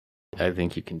I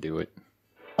think you can do it.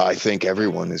 I think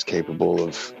everyone is capable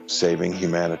of saving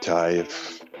humanity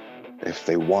if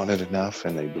they want it enough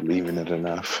and they believe in it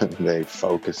enough and they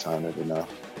focus on it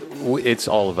enough. It's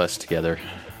all of us together.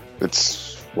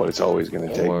 It's what it's always going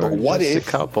to take. Or But what just if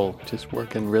a couple just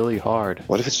working really hard?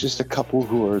 What if it's just a couple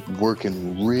who are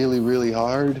working really, really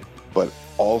hard, but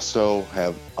also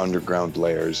have underground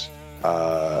layers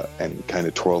and kind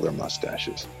of twirl their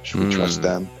mustaches? Should we trust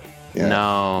them? Yeah.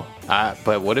 No.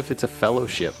 But what if it's a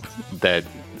fellowship that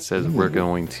says we're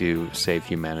going to save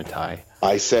humanity?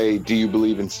 I say, do you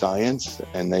believe in science?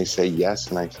 And they say yes,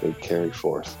 and I say, carry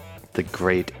forth. The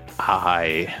great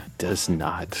I does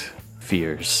not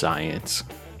fear science.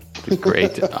 The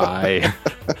great I.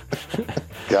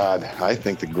 God, I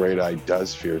think the great I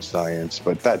does fear science,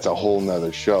 but that's a whole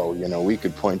nother show. You know, we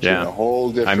could point you in a whole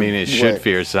different I mean, it way. should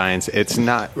fear science. It's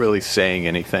not really saying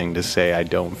anything to say I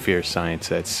don't fear science.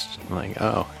 That's like,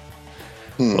 well,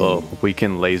 we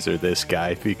can laser this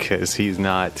guy because he's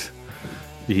not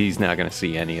going to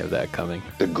see any of that coming.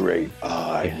 The great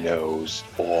I knows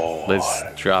all. Let's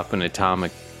drop an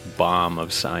atomic bomb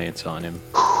of science on him.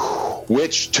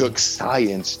 Which took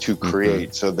science to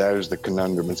create. So there's the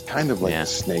conundrum. It's kind of like the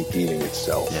snake eating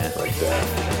itself right there.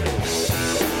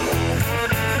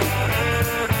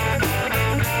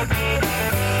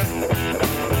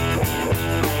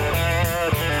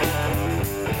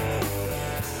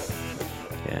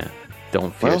 Yeah.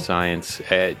 Don't fear science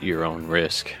at your own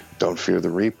risk. Don't fear the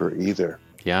Reaper either.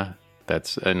 Yeah,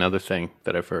 that's another thing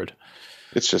that I've heard.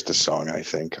 It's just a song, I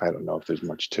think. I don't know if there's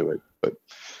much to it, but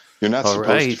you're not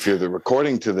supposed to fear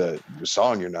according to the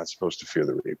song, you're not supposed to fear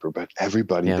the Reaper, but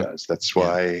everybody does. That's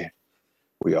why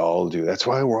we all do. That's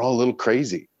why we're all a little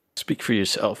crazy. Speak for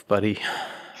yourself, buddy.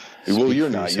 Well,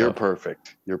 you're not. You're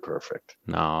perfect. You're perfect.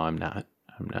 No, I'm not.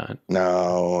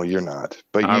 No, you're not.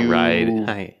 But all you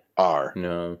right. are.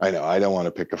 No. I know. I don't want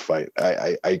to pick a fight.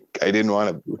 I didn't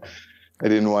want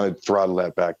to throttle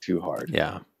that back too hard.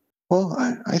 Yeah. Well,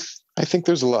 I think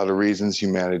there's a lot of reasons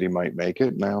humanity might make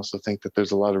it, and I also think that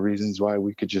there's a lot of reasons why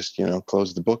we could just,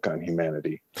 close the book on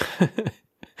humanity.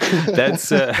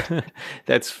 That's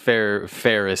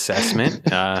fair assessment.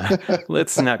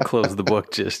 Let's not close the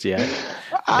book just yet.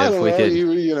 I don't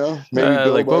know, maybe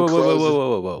like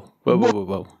whoa.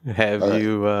 Have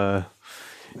you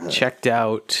checked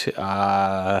out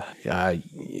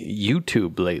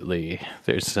YouTube lately?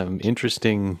 There's some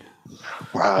interesting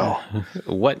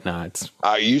whatnots.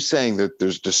 Are you saying that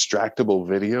there's distractible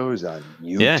videos on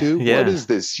YouTube? Yeah. What is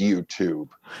this YouTube?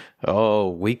 Oh,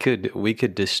 we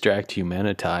could distract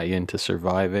humanity into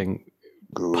surviving.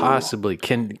 Possibly.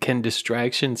 Can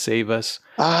distraction save us?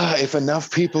 If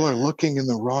enough people are looking in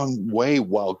the wrong way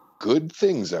while good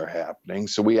things are happening,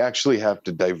 so we actually have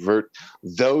to divert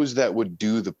those that would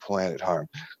do the planet harm.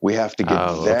 We have to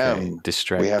get them.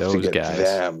 Distract we have those to get guys.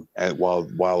 them, and while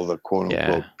the quote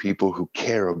unquote people who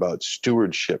care about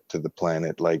stewardship to the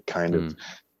planet, like kind of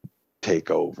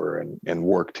take over and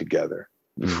work together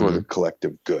for the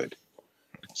collective good.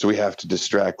 So we have to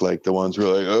distract like the ones who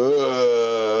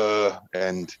are like,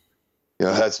 and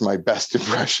that's my best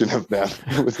impression of them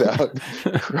without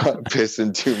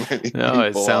pissing too many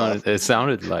people off. It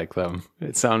sounded like them.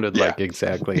 It sounded like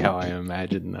exactly how I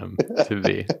imagined them to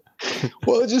be.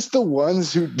 Well, just the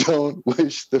ones who don't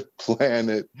wish the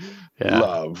planet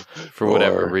love. For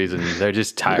whatever reason. They're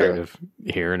just tired of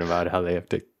hearing about how they have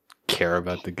to care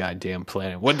about the goddamn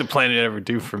planet. What did the planet ever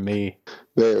do for me?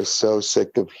 They are so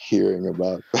sick of hearing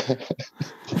about that.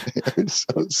 They are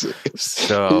so sick.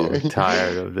 So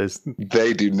tired of this.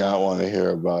 They do not want to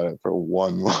hear about it for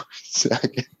one more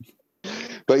second.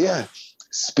 But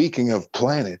speaking of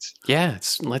planets,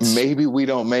 maybe we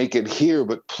don't make it here,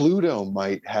 but Pluto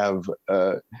might have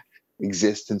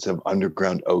existence of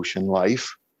underground ocean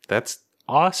life. That's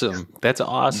awesome.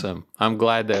 I'm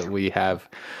glad that we have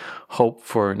hope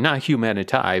for not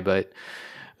humanity, but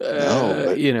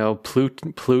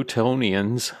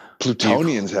Plutonians.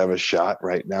 Plutonians have a shot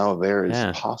right now. There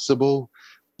is possible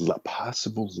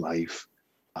life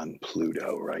on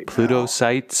Pluto right now.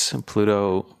 Plutosites,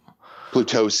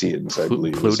 Plutosians, I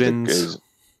believe. Plutons. It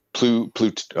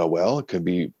could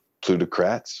be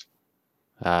plutocrats.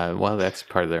 Well, that's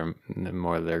part of their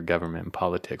government and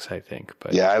politics, I think.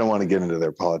 But I don't want to get into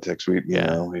their politics.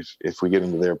 If we get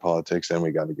into their politics, then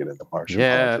we got to get into Martian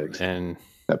politics. And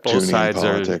Neptunian both sides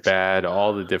politics are bad.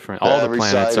 All the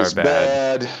planets are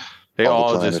bad. They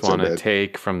all just want to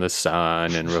take from the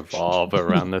sun and revolve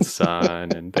around the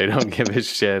sun, and they don't give a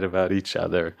shit about each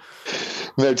other.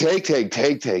 They're take of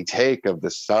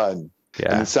the sun.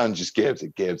 Yeah. And the sun just gives,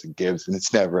 and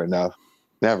it's never enough.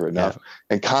 Never enough.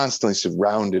 And constantly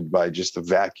surrounded by just the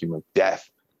vacuum of death.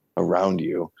 around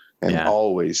you, and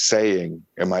always saying,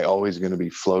 am I always going to be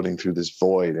floating through this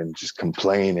void and just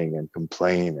complaining and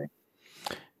complaining?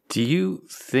 Do you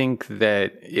think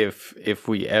that if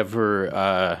we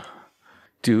ever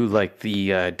do like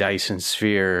the Dyson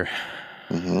sphere,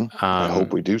 I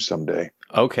hope we do someday.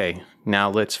 Okay, now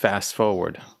let's fast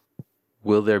forward.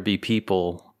 Will there be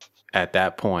people at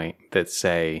that point that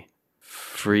say,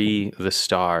 free the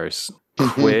stars,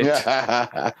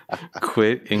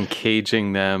 quit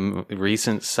engaging them?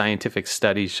 Recent scientific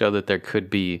studies show that there could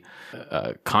be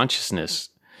consciousness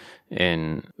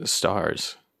in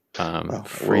stars.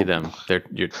 Free them.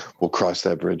 We'll cross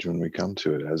that bridge when we come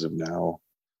to it. As of now,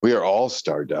 we are all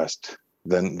stardust.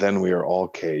 Then we are all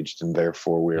caged, and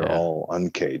therefore we are all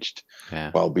uncaged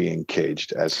while being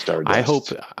caged as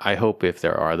stardust. I hope if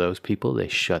there are those people, they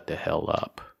shut the hell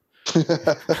up.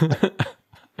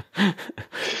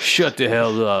 Shut the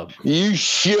hell up. You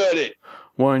shut it.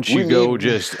 Why don't you go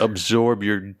just absorb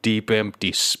your deep,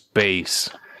 empty space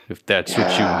if that's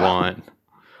what you want?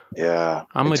 Yeah.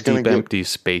 I'm a deep, empty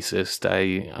spacist.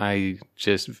 I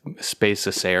just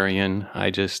spacesarian.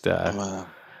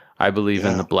 I believe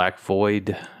in the black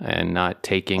void and not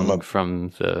taking from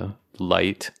the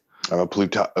light. I'm a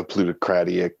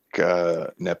plutocratic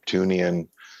Neptunian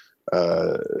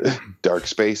dark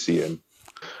Spacian.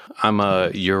 I'm a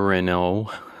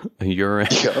urino.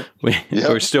 Yep.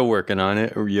 We're still working on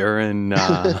it.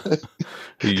 Urinal. A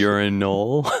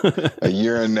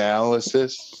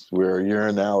urinalysis. We're a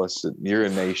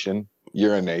urination.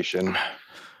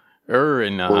 We're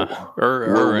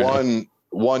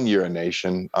one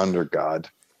urination under God.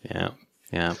 Yeah.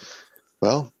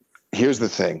 Well, here's the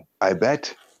thing. I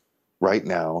bet right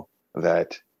now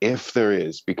that if there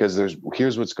is, because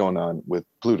here's what's going on with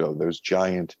Pluto. There's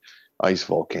giant ice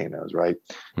volcanoes, right?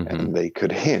 And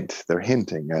they're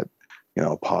hinting at,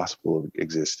 possible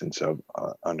existence of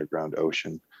underground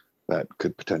ocean that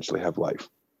could potentially have life.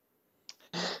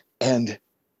 And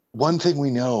one thing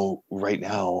we know right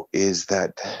now is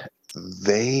that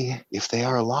if they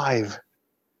are alive,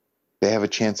 they have a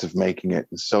chance of making it,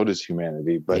 and so does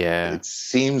humanity. But it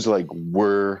seems like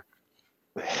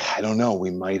I don't know,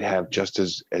 we might have just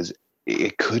as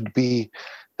it could be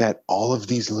that all of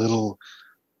these little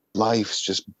lives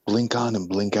just blink on and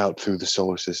blink out through the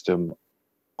solar system,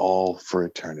 all for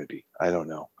eternity. I don't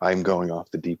know. I'm going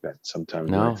off the deep end sometimes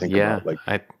when I think about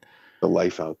the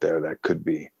life out there that could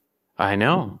be. I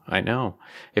know.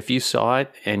 If you saw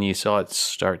it and you saw it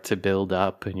start to build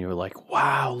up and you were like,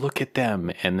 wow, look at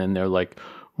them. And then they're like,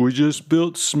 we just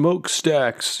built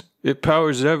smokestacks. It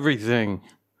powers everything.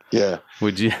 Yeah.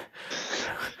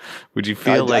 Would you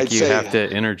feel like you have to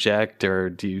interject, or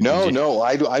do you? No.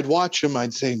 I'd watch them.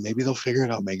 I'd say, maybe they'll figure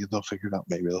it out. Maybe they'll figure it out.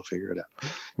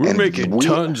 We're making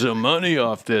tons of money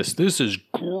off this. This is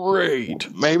great.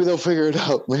 Maybe they'll figure it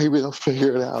out.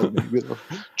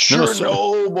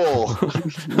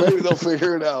 Chernobyl. Maybe they'll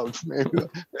figure it out.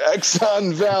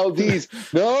 Exxon Valdez.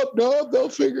 Nope. They'll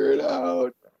figure it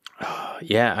out.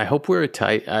 Yeah, I hope we're a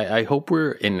type. I hope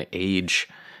we're an age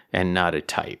and not a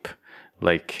type.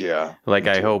 I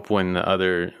hope when the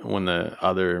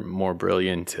other more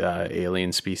brilliant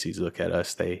alien species look at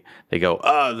us, they go,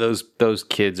 oh, those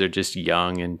kids are just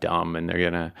young and dumb, and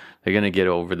they're gonna get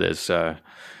over this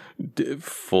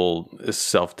full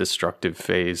self-destructive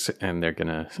phase, and they're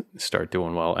gonna start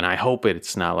doing well. And I hope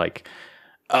it's not like,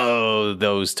 oh,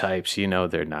 those types,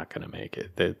 they're not gonna make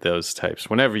it. Those types,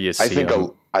 whenever you see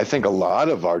them, I think a lot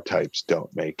of our types don't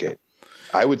make it.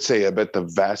 I would say I bet the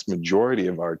vast majority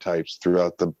of our types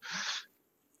throughout the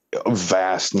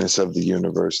vastness of the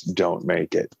universe don't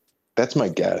make it. That's my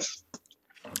guess.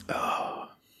 Oh.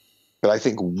 But I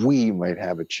think we might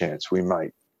have a chance. We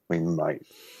might. We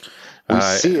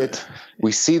see it.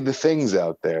 We see the things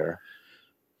out there.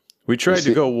 We tried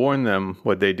to go warn them.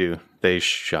 What'd they do? They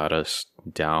shot us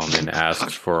down and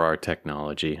asked for our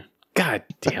technology. God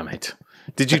damn it.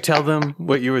 Did you tell them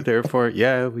what you were there for?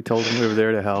 Yeah, we told them we were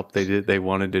there to help. They did. They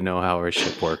wanted to know how our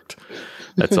ship worked.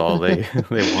 That's all they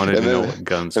wanted to know what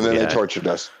guns we had. And then they tortured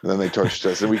us.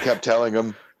 And we kept telling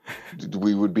them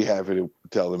we would be happy to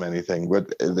tell them anything,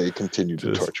 but they continued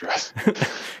to torture us.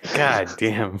 God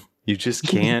damn. You just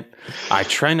can't. I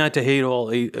try not to hate all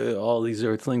these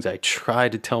Earthlings. I try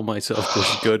to tell myself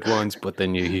there's good ones, but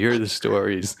then you hear the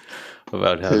stories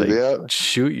about how they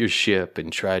shoot your ship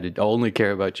and try to only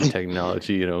care about your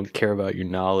technology. You don't care about your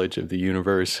knowledge of the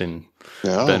universe and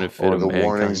benefit of mankind.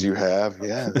 Warnings you have.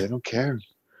 Yeah, they don't care.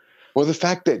 Or the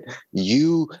fact that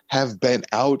you have been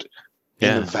out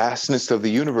in the vastness of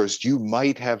the universe, you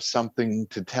might have something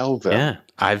to tell them. Yeah,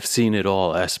 I've seen it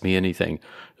all. Ask me anything.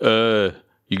 You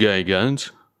got any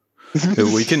guns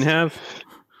that we can have?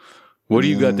 What do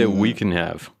you got that we can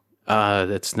have?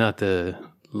 That's not the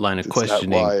line of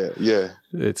questioning. Not why, yeah.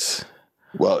 It's...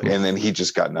 Well, and then he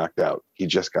just got knocked out.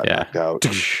 Knocked out,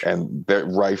 and they're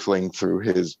rifling through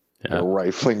his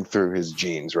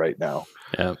genes right now.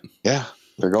 Yeah. Yeah.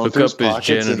 They're going hook through up his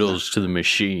genitals to the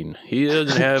machine. He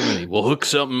doesn't have any. We'll hook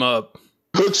something up.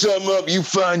 Hook something up. You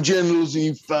find genitals and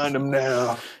you find them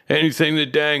now. Anything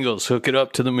that dangles, hook it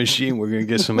up to the machine. We're going to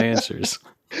get some answers.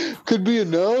 Could be a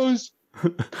nose.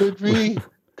 Could be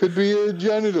a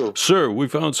genital. Sir, we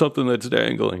found something that's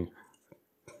dangling.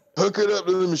 Hook it up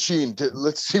to the machine.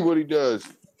 Let's see what he does.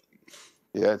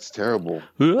 Yeah, it's terrible.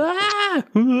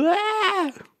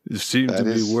 It seems to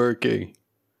be working.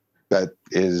 That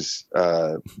is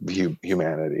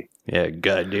humanity. Yeah,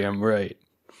 goddamn right.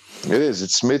 It is.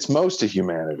 It's most of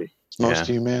humanity. It's most of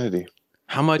humanity.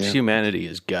 How much humanity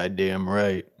is goddamn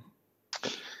right?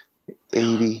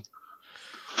 80.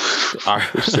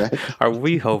 Are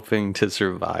we hoping to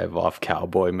survive off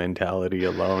cowboy mentality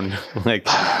alone? Like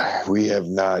we have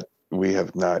not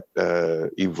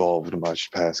evolved much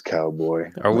past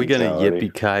cowboy. Are we gonna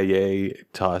yippee-ki-yay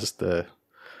toss the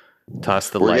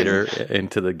lighter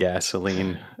into the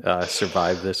gasoline,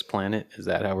 survive this planet? Is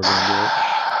that how we're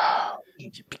gonna do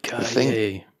it?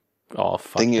 Yippee-ki-yay, all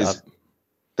fucked up.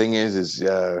 Thing is,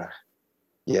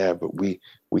 but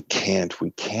we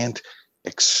can't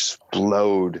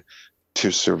explode to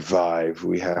survive.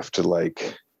 You have to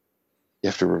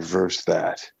reverse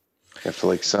that. You have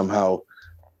to somehow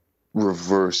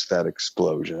reverse that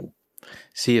explosion.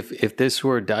 See, if this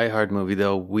were a Die Hard movie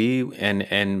though,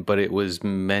 but it was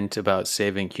meant about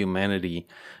saving humanity,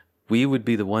 we would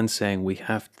be the ones saying we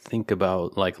have to think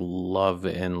about love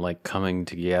and coming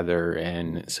together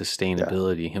and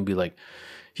sustainability. He'll be like,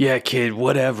 yeah, kid,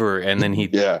 whatever. And then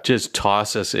he'd just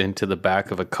toss us into the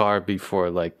back of a car before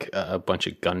a bunch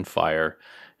of gunfire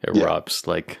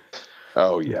erupts.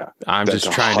 Oh, yeah. I'm just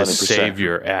trying 100%. To save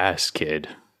your ass, kid.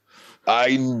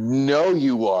 I know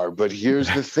you are, but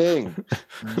here's the thing.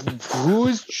 Who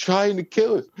is trying to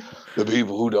kill us? The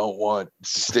people who don't want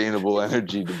sustainable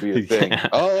energy to be a thing. Yeah.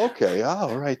 Oh, okay.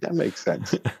 All right. That makes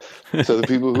sense. So the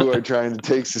people who are trying to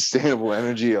take sustainable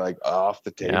energy off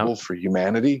the table for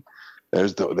humanity, they're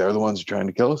the ones who are trying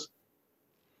to kill us.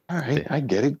 All right, I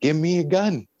get it. Give me a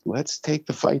gun. Let's take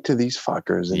the fight to these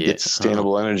fuckers and get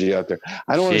sustainable energy out there.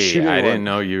 I don't want to shoot anyone. I didn't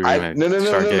know you were going to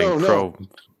start getting pro.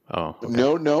 Oh, okay.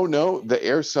 No. The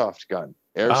airsoft gun.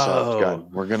 Gun.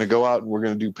 We're going to go out and we're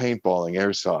going to do paintballing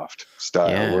airsoft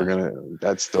style. Yeah.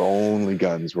 That's the only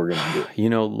guns we're going to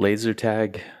do. Laser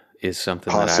tag is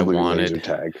something Possibly that I wanted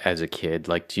as a kid.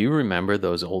 Do you remember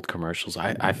those old commercials?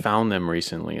 I found them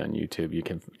recently on YouTube. You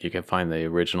can find the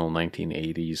original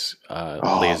 1980s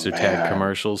laser tag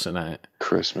commercials, and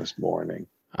Christmas morning.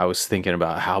 I was thinking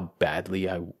about how badly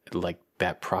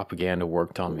that propaganda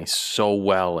worked on me so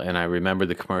well, and I remember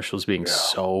the commercials being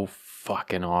so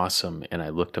fucking awesome, and I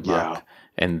looked them up,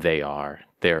 and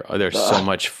there's so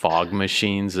much fog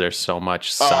machines. There's so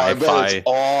much sci-fi. I bet it's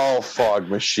all fog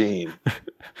machine.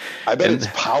 I bet it's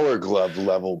Power Glove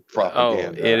level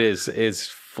propaganda. Oh, it is. It's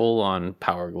full on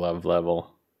Power Glove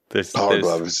level. Power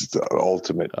Glove is the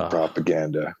ultimate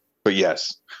propaganda. But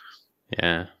yes.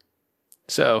 Yeah.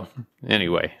 So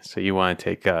anyway, you want to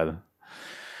take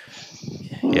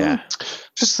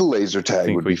just the laser tag. I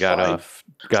think we got off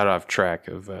track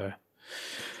of.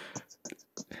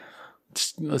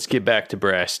 Let's get back to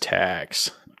brass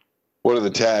tacks. What are the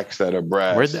tacks that are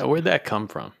brass? Where'd that come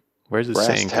from? Where's the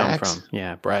saying come from?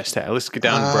 Yeah, brass tacks. Let's get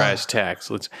down to brass tacks.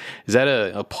 Is that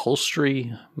a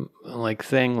upholstery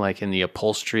thing? In the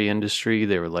upholstery industry,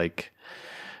 they were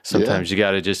sometimes you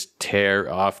got to just tear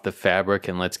off the fabric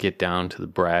and let's get down to the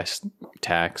brass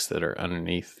tacks that are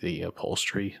underneath the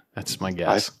upholstery. That's my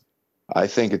guess. I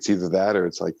think it's either that or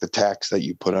it's the tacks that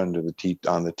you put under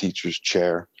on the teacher's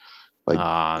chair.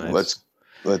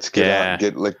 Let's get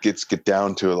out, let's get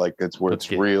down to it. It's where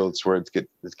it's real. It's where it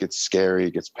gets scary.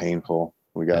 It gets painful.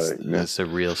 We got it. That's the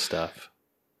real stuff.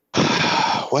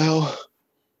 Well,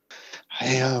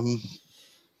 I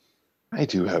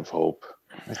do have hope.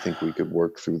 I think we could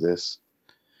work through this.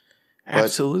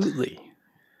 Absolutely.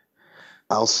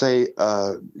 But I'll say,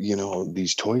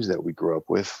 these toys that we grew up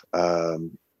with our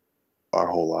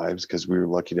whole lives, because we were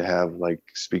lucky to have,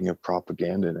 speaking of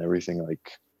propaganda and everything,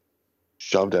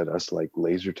 shoved at us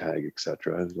laser tag,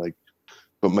 etc.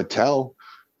 But Mattel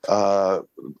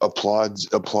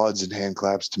applauds and hand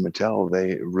claps to Mattel.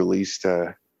 They released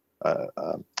their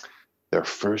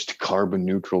first carbon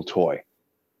neutral toy.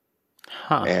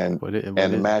 And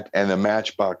the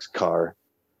Matchbox car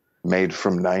made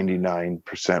from 99%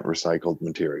 recycled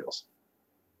materials.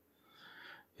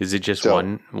 Is it just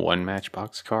one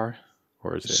Matchbox car?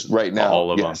 or is it right now?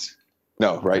 All of yes. them?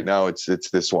 No, okay. Right now it's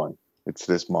this one. It's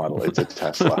this model. It's a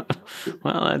Tesla.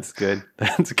 Well, that's good.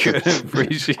 That's good.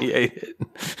 Appreciate it.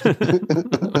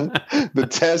 The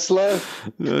Tesla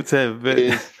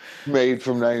is made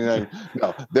from 99.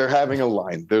 No, they're having a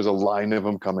line. There's a line of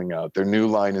them coming out. Their new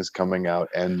line is coming out,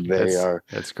 and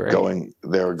that's great.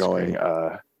 They're going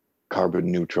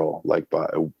carbon neutral, like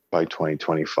by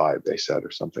 2025, they said,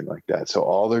 or something like that. So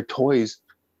all their toys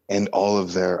and all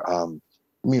of their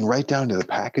right down to the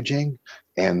packaging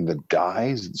and the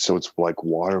dyes. So it's like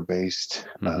water-based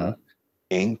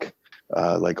ink,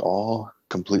 like all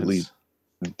completely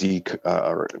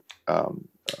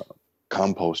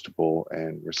compostable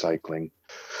and recycling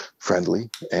friendly,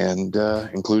 and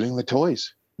including the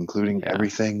toys, including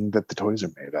everything that the toys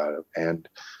are made out of. And,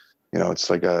 it's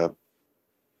like a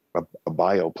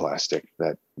bioplastic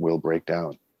that will break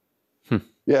down.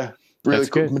 Yeah. Really That's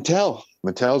cool. Good.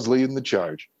 Mattel's leading the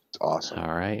charge. It's awesome.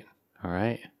 All right.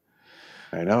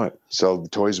 I know it. So the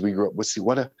toys we grew up with. See,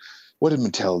 what did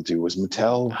Mattel do? Was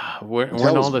Mattel? Weren't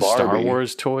all the Barbie. Star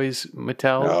Wars toys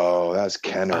Mattel? Oh, that's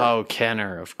Kenner. Oh,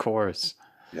 Kenner, of course.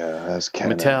 Yeah, that's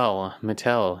Kenner.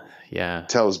 Mattel. Yeah.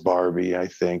 Mattel's Barbie, I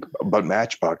think, but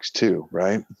Matchbox too,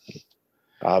 right?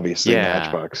 Obviously,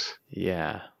 Matchbox.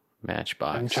 Yeah,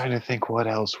 Matchbox. I'm trying to think, what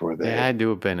else were they? There had to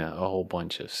have been a whole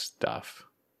bunch of stuff.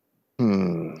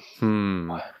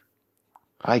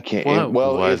 I can't.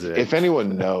 If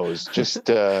anyone knows, just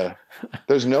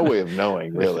there's no way of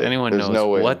knowing, really. If anyone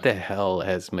knows, what the hell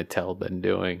has Mattel been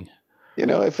doing?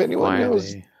 If anyone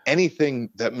knows anything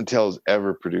that Mattel's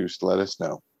ever produced, let us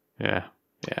know. Yeah.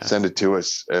 Send it to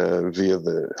us via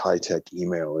the high-tech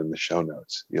email in the show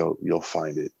notes. You'll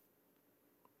find it.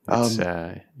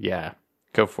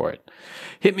 Go for it.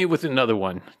 Hit me with another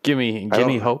one. Give me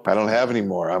hope. I don't have any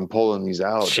more. I'm pulling these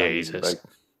out. Jesus.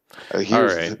 All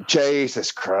right.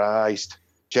 Jesus Christ.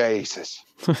 Jesus.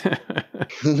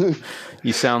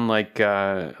 You sound like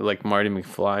Marty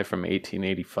McFly from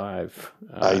 1885.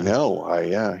 I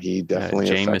know. He definitely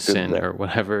Jameson or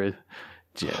whatever.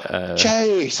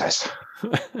 Jesus.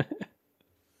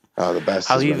 The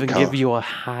best. I'll even give you a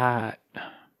hat.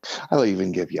 I'll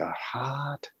even give you a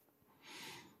hat.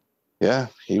 Yeah,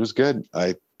 he was good.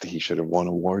 He should have won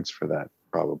awards for that.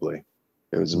 Probably.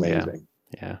 It was amazing.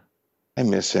 Yeah. I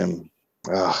miss him.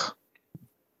 Ugh.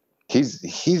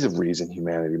 He's a reason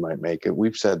humanity might make it.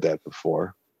 We've said that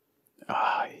before.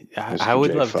 I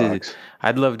would love to.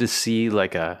 I'd love to see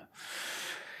like an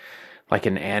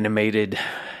animated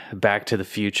Back to the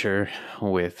Future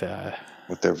with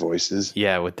their voices.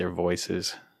 Yeah, with their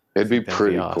voices. It'd be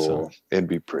pretty cool. It'd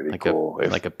be pretty cool.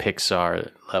 Like a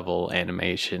Pixar level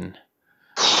animation.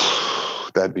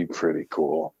 That'd be pretty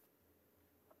cool.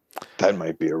 That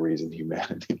might be a reason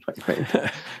humanity might make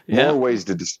it. More ways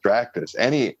to distract us.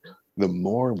 The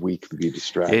more we can be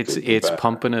distracted, it's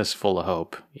pumping us full of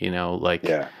hope. You got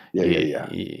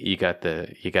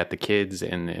the kids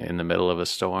in the middle of a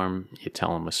storm. You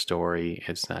tell them a story.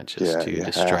 It's not just to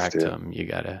distract them. You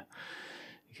gotta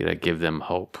give them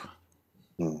hope.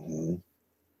 Mm-hmm.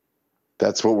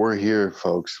 That's what we're here,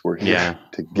 folks. We're here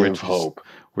to give hope.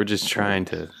 We're just trying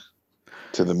to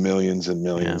the millions and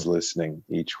millions listening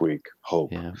each week.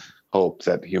 Hope. Yeah. Hope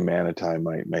that humanity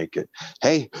might make it.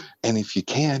 Hey, and if you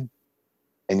can,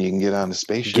 and you can get on a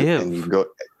spaceship and you can go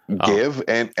give.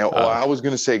 And I was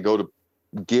going to say go to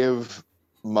give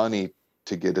money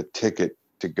to get a ticket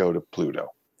to go to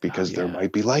Pluto because there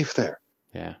might be life there.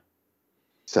 Yeah.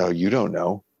 So you don't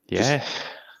know. Yeah. Just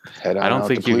head on I don't out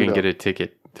think to you Pluto. can get a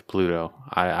ticket to Pluto.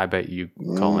 I bet you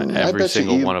call in every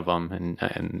single one of them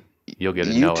and you'll get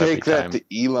a no every time. You take that to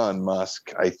Elon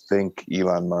Musk. I think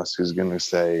Elon Musk is going to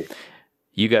say,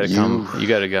 You got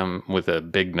to come with a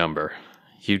big number.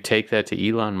 You take that to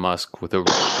Elon Musk with a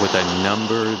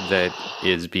number that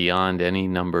is beyond any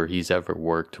number he's ever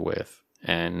worked with,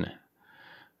 and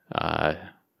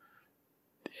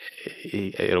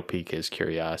it'll pique his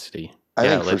curiosity. I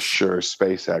think for sure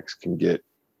SpaceX can get,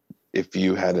 if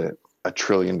you had $1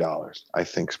 trillion, I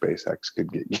think SpaceX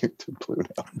could get you to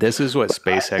Pluto. This is what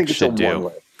SpaceX should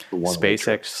do.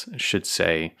 SpaceX should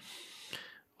say,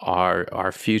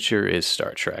 Our future is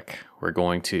Star Trek. We're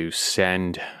going to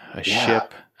send a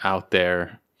ship out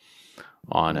there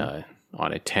on a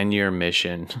 10-year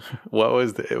mission. What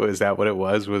was that what it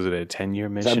was? Was it a 10-year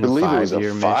mission? I believe it was a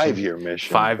 5-year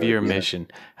mission. 5-year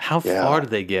mission. How far did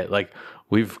they get? Like,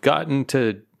 we've gotten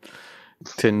to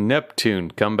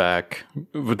Neptune, come back,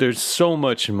 but there's so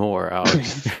much more out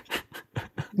here.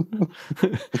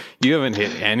 You haven't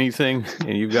hit anything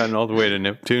and you've gotten all the way to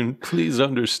Neptune. Please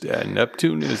understand,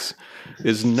 Neptune is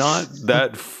not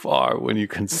that far when you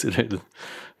consider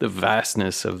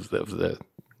vastness of the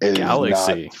it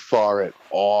galaxy. Is not far at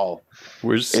all.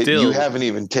 We're still. You haven't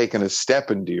even taken a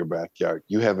step into your backyard.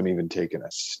 You haven't even taken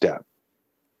a step.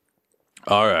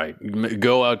 All right,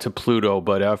 go out to Pluto,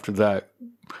 but after that,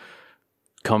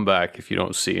 come back if you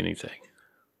don't see anything.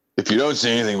 If you don't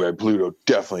see anything by Pluto,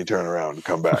 definitely turn around and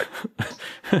come back.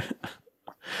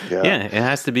 Yeah, it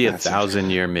has to be a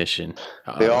 1,000-year mission.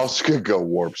 They also could go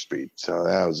warp speed, so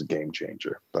that was a game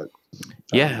changer. But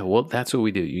yeah, well, that's what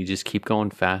we do. You just keep going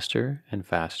faster and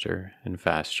faster and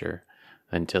faster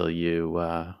until you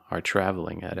are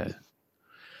traveling at a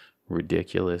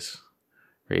ridiculous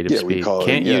rate of speed.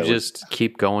 Can't you just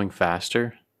keep going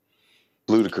faster?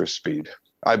 Ludicrous speed.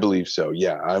 I believe so.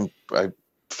 Yeah,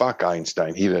 fuck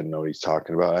Einstein. He doesn't know what he's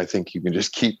talking about. I think you can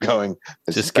just keep going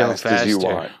as fast as you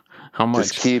want. How much?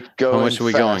 Just keep going. How much are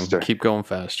we faster. Going? Keep going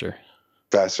faster.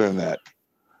 Faster than that.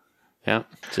 Yeah,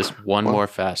 just one more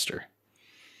faster.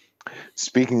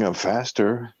 Speaking of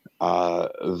faster,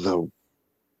 the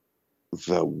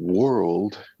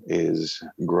world is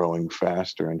growing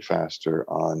faster and faster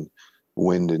on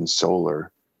wind and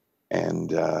solar, and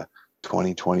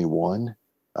 2021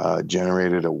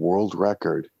 generated a world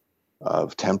record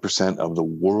of 10% of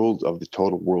the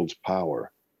total world's power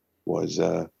was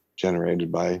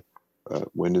generated by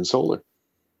wind and solar.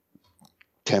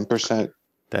 10%.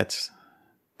 That's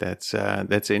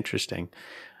interesting.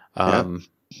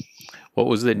 What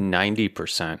was the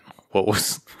 90%? What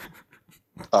was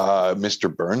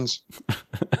Mr. Burns?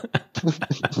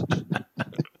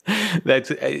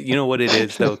 That's you know what it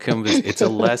is though, Kim. It's a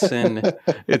lesson.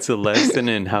 It's a lesson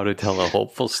in how to tell a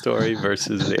hopeful story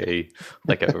versus a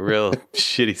real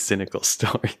shitty cynical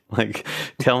story. Like,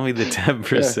 tell me the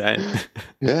 10%.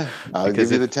 Yeah, I'll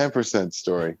give you the 10%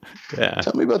 story. Yeah,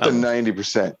 tell me about the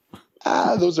 90%.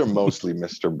 Those are mostly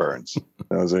Mr. Burns.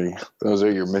 Those are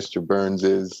your Mr.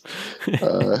 Burnses.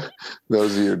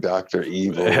 Those are your Dr.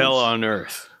 Evil. Hell on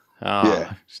earth. Oh,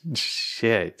 yeah.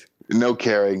 Shit. No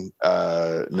caring,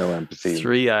 no empathy.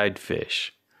 Three-eyed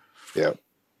fish. Yep.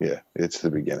 Yeah. It's the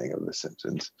beginning of The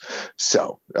Simpsons.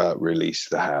 So, release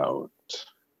the hound.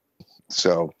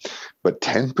 So, but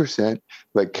 10%,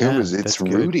 like Kim it's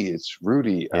Rudy. Good. It's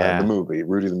Rudy, the movie.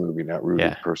 Rudy the movie, not Rudy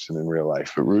the person in real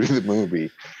life, but Rudy the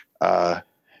movie.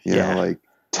 You know, like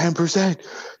 10%.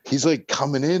 He's like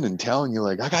coming in and telling you,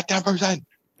 like, I got 10%.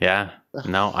 Yeah,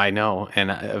 no, I know. And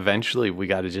eventually we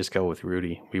got to just go with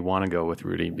Rudy. We want to go with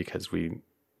Rudy because we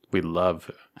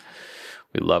love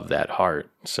that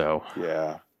heart. So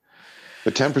yeah,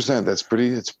 but 10%, it's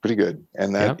pretty good.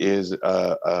 And that is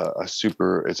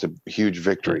it's a huge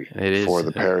victory for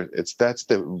the Paris. That's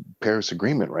the Paris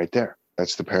Agreement right there.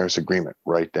 That's the Paris Agreement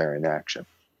right there in action.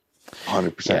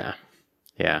 100%.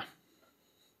 Yeah.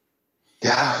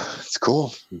 Yeah, it's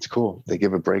cool. It's cool. They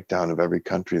give a breakdown of every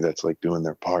country that's like doing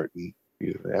their part, and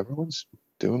everyone's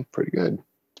doing pretty good.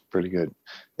 It's pretty good.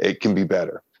 It can be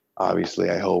better. Obviously,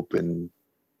 I hope in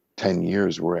 10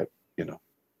 years we're at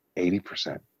 80%.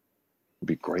 It'd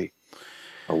be great,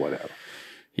 or whatever.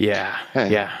 Yeah,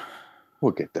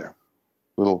 we'll get there.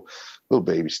 Little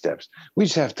baby steps. We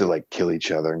just have to like kill each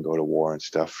other and go to war and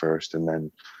stuff first, and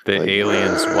then the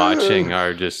aliens watching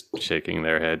are just shaking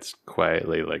their heads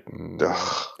quietly, like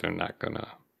they're not gonna.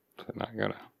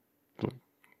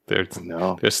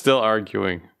 They're still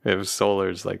arguing if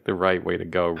solar's like the right way to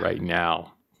go right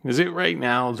now. Is it right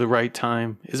now the right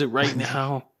time? Is it right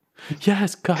now?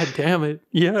 Yes, God damn it.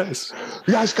 Yes.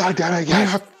 Yes, God damn it. Yes.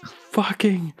 We are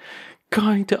fucking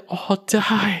going to all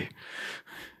die.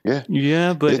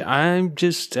 Yeah, but I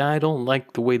don't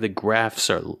like the way the graphs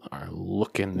are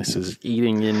looking. This is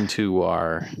eating into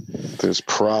our... There's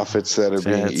profits that are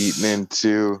being eaten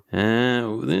into.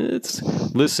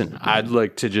 Listen, I'd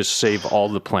like to just save all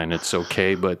the planets,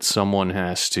 okay? But someone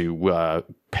has to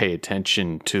pay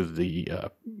attention to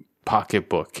the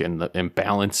pocketbook and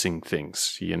balancing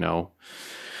things,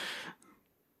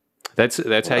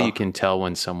 That's how you can tell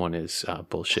when someone is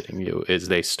bullshitting you, is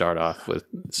they start off with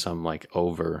some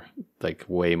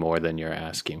way more than you're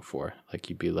asking for. Like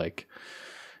you'd be like,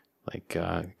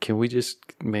 can we just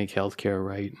make healthcare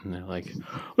right? And they're like,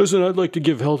 listen, I'd like to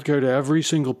give healthcare to every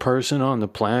single person on the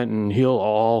planet and heal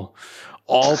all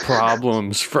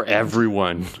problems for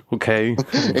everyone, okay?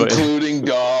 Including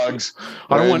dogs.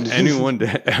 I don't want anyone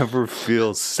to ever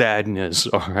feel sadness,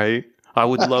 all right? I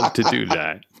would love to do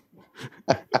that.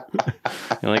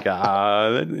 You're like,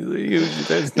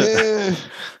 that's not...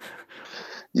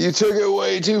 You took it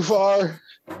way too far.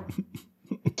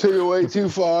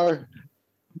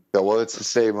 Yeah, well, it's the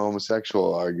same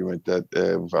homosexual argument that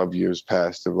of years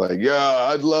past of like, yeah,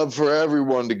 I'd love for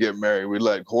everyone to get married. We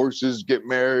let horses get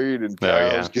married and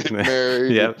cows get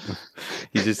married. Yep.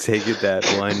 You just take it that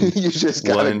one. You just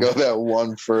got to go that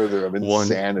one further of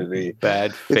insanity.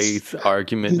 Bad faith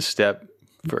argument step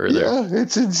further. Yeah,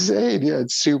 it's insane. Yeah,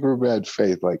 it's super bad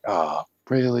faith. Like,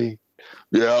 really?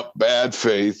 Yeah, bad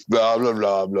faith. Blah blah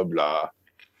blah blah blah.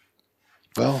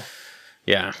 Well.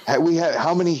 Yeah.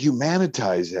 How many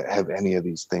humanitize have any of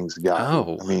these things got?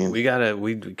 Oh, I mean, we gotta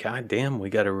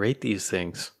rate these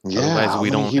things. Yeah, otherwise we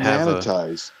don't have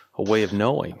a way of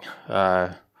knowing.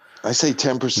 I say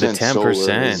 10%.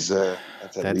 10%.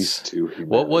 That's at least 2.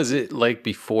 What was it like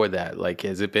before that? Like,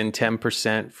 has it been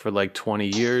 10% for like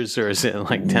 20 years, or is it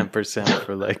like 10%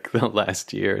 for like the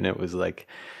last year? And it was like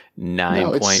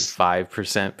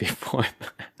 9.5% before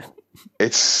that.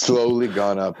 It's slowly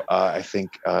gone up. I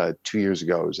think 2 years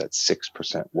ago it was at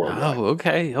 6% worldwide. Oh,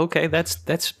 okay.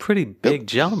 That's pretty big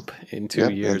jump in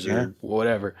 2 years or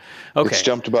whatever. Okay, it's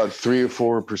jumped about 3 or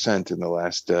 4% in the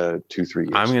last 2-3 years.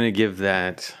 I'm gonna give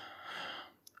that.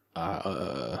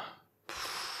 What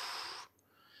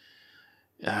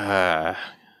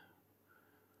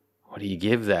do you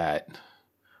give that?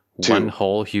 2. One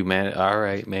whole human. All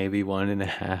right, maybe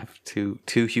 1.5.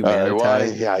 Two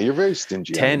humanity. Yeah, you're very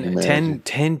stingy.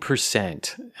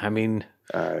 10%. I mean,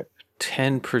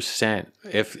 10%.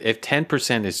 If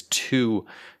 10% is 2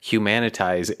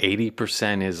 humanitize,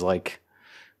 80% is like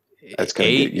that's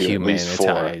 8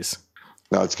 humanitize.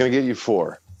 No, it's going to get you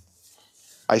 4.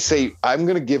 I say I'm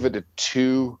going to give it a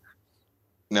 2.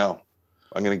 No,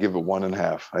 I'm going to give it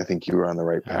 1.5. I think you were on the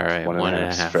right path. All right, 1.5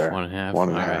 is fair. 1.5.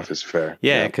 1.5 is fair.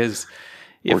 Yeah, because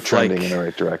we're trending in the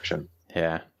right direction.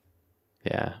 Yeah.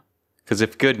 Because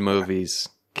if good movies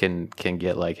can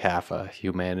get like half a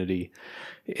humanity,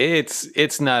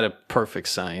 it's not a perfect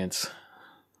science.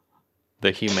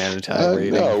 The humanitarian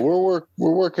rating. No, we're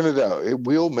working it out.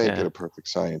 We'll make it a perfect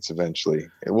science eventually.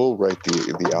 It will write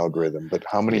the algorithm. But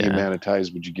how many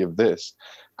humanitize would you give this?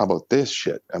 How about this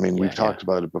shit? I mean, we've talked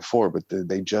about it before, but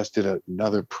they just did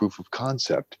another proof of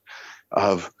concept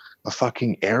of a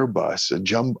fucking Airbus, an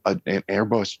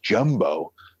Airbus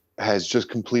Jumbo has just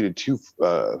completed 2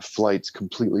 flights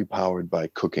completely powered by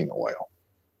cooking oil.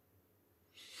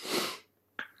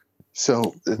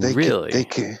 So they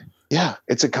can. Yeah,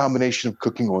 it's a combination of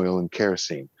cooking oil and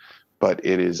kerosene, but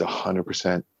it is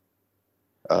 100%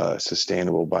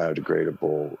 sustainable,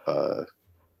 biodegradable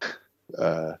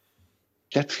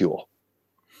jet fuel.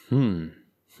 And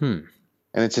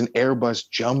it's an Airbus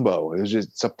Jumbo.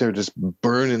 It's up there just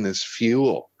burning this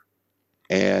fuel,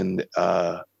 and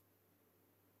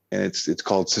it's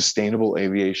called Sustainable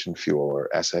Aviation Fuel, or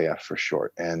SAF for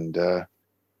short, and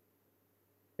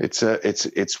it's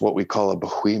what we call a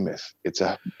behemoth. It's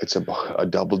a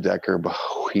double-decker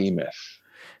behemoth.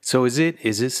 So is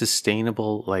it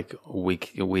sustainable? Like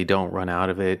we don't run out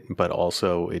of it, but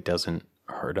also it doesn't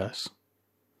hurt us.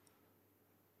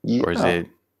 Yeah. Or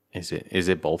is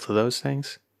it both of those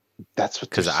things? That's what.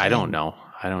 Because I don't know.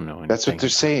 I don't know anything. That's what they're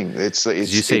saying. It's you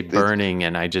say burning,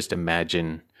 and I just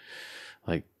imagine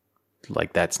like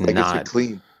that's like not it's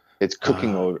clean. It's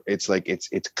cooking oil. It's like it's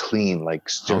clean. Like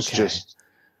just.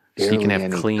 So you can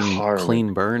have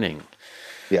clean burning.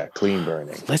 Yeah, clean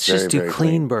burning. Let's just do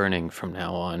clean burning from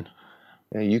now on.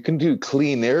 Yeah, you can do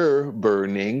cleaner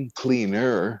burning.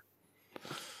 Cleaner.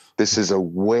 This is a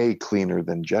way cleaner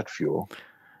than jet fuel.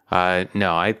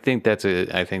 No, I think that's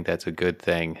a good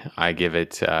thing. I give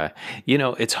it.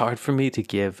 It's hard for me to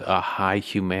give a high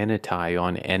humanity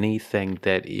on anything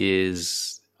that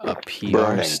is a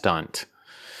PR stunt,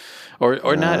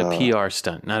 or not a PR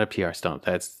stunt. Not a PR stunt.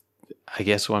 That's. I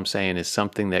guess what I'm saying is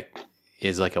something that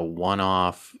is like a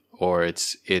one-off, or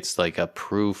it's like a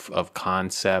proof of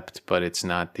concept, but it's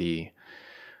not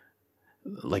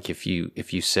like if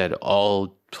you said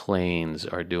all planes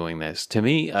are doing this. To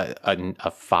me,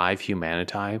 a 5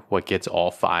 humanity, what gets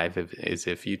all 5 is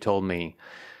if you told me,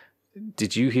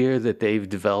 did you hear that they've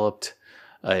developed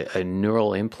a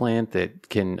neural implant that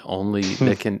can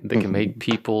make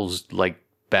people's like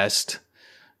best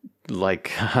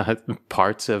like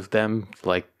parts of them,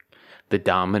 like the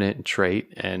dominant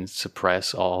trait, and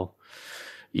suppress all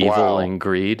evil and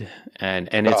greed, and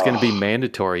it's going to be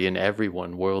mandatory in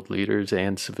everyone, world leaders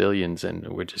and civilians, and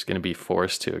we're just going to be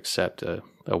forced to accept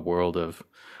a world of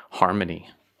harmony.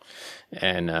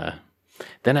 And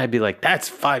then I'd be like, that's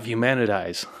 5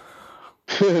 humanitize.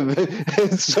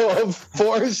 So a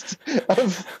forced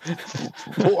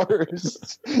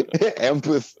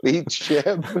empathy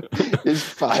chip is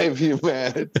 5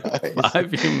 humanitized.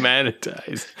 5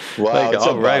 humanitized. Wow, like,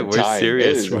 all right, we're time.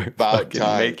 serious. We're about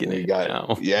time. Making it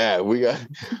now. Yeah, we got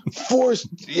forced.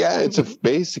 Yeah, it's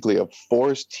basically a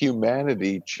forced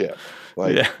humanity chip.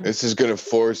 Like, this is going to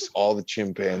force all the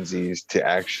chimpanzees to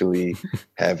actually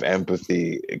have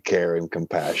empathy, care, and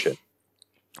compassion.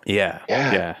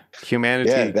 Yeah. Humanity.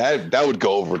 Yeah, that would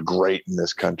go over great in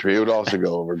this country. It would also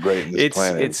go over great in this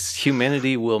planet. It's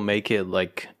humanity will make it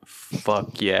like,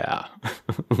 fuck yeah.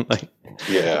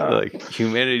 Like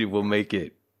humanity will make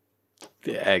it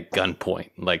at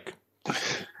gunpoint. Like, you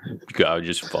gotta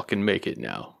just fucking make it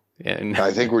now. And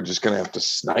I think we're just gonna have to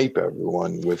snipe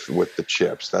everyone with the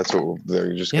chips. That's what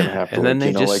they're just gonna have to. And then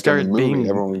they just start in the movie, being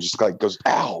everyone just like goes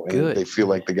ow, and they feel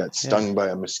like they got stung by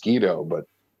a mosquito, but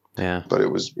that's what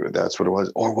it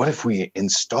was. Or what if we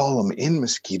install them in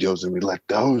mosquitoes and we let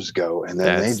those go, and then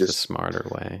that's they just the smarter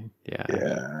way.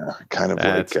 Kind of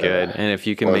that's good. And if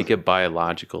you can make it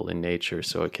biological in nature,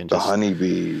 so it can just the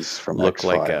honeybees from look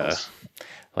X-Files.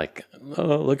 like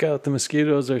look out, the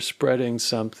mosquitoes are spreading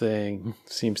something.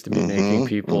 Seems to be making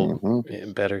people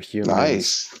better humans.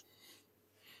 Nice.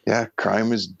 Yeah,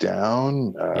 crime is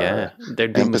down.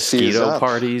 There'd be mosquito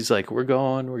parties. Like, we're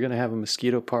going to have a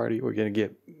mosquito party. We're going to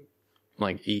get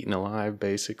like eaten alive,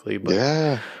 basically.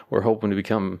 But we're hoping to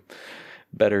become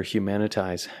better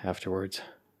humanitized afterwards.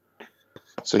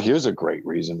 So here's a great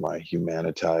reason why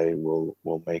humanity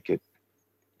will make it.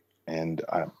 And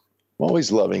I'm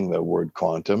always loving the word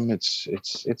quantum. It's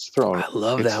thrown. I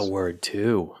love that word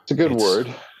too. It's a good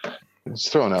word. It's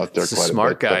thrown out there quite a bit. A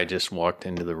smart guy just walked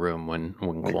into the room when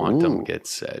quantum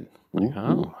gets said. Like,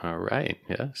 all right,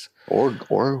 yes. Or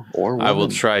woman. I will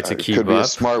try to keep up. Could be a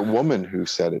smart woman who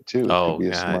said it too. Oh, could be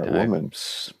a smart woman. I'm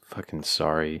fucking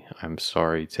sorry. I'm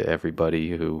sorry to everybody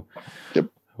who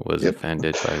was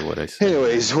offended by what I said.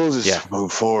 Anyways, we'll just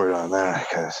move forward on that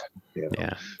because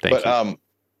thank you.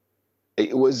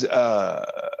 It was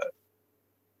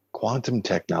quantum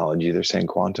technology. They're saying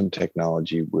quantum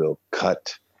technology will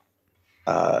cut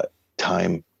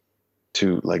time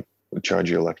to like charge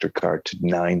your electric car to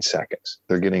 9 seconds.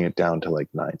 They're getting it down to like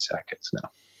 9 seconds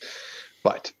now.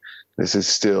 But this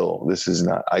is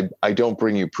not, I don't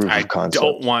bring you proof of concept. I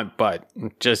don't want, but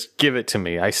just give it to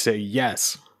me. I say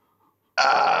yes.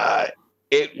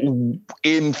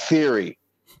 In theory.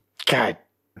 God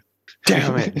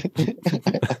damn it.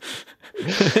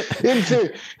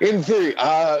 In theory,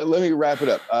 let me wrap it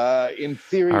up. In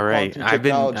theory, right. quantum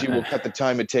technology will cut the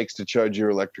time it takes to charge your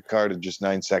electric car to just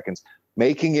 9 seconds,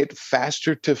 making it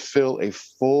faster to fill a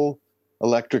full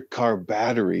electric car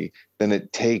battery than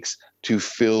it takes to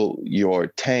fill your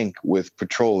tank with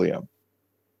petroleum.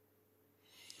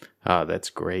 Oh, that's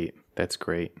great. That's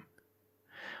great.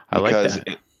 I like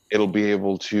that. It'll be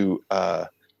able to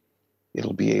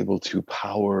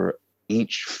power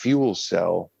each fuel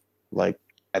cell like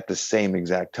at the same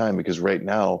exact time, because right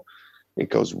now it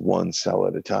goes one cell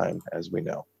at a time, as we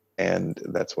know. And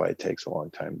that's why it takes a long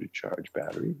time to charge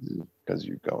batteries, because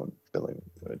you're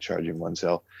charging one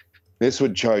cell. This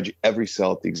would charge every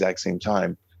cell at the exact same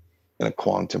time in a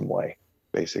quantum way,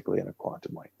 basically in a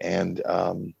quantum way. And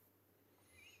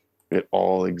it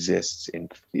all exists in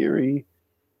theory.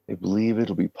 I believe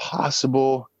it'll be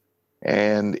possible.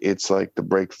 And it's like the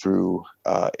breakthrough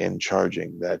in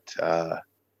charging that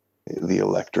the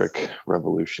electric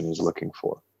revolution is looking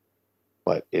for.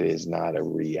 But it is not a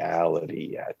reality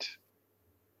yet.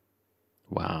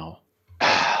 Wow.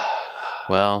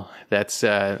 Well, that's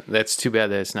too bad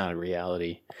that it's not a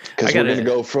reality. Because we're going to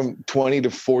go from 20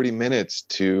 to 40 minutes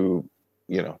to,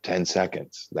 10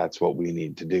 seconds. That's what we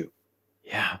need to do.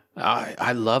 Yeah,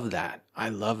 I love that.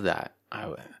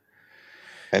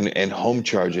 And home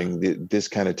charging, this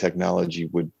kind of technology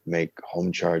would make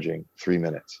home charging 3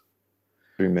 minutes.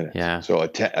 3 minutes. Yeah. So a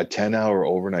 10-hour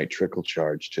overnight trickle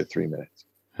charge to 3 minutes.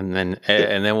 And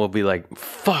then we'll be like,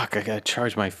 fuck, I gotta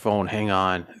charge my phone. Hang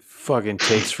on. It fucking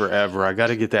takes forever. I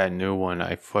gotta get that new one.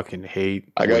 I fucking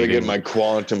hate. I gotta get my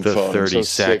quantum phone. 30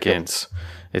 seconds.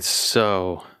 It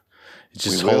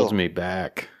just holds me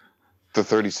back. The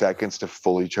 30 seconds to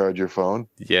fully charge your phone?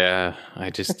 Yeah.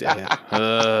 I just,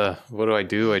 what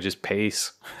do? I just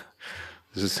pace.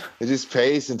 I just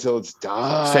pace until it's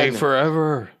done. Stay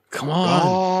forever. Come on.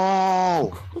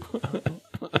 Oh.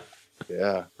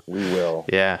 Yeah, we will.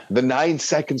 Yeah. The 9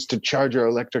 seconds to charge our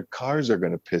electric cars are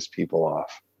going to piss people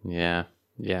off. Yeah.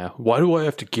 Yeah. Why do I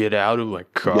have to get out of my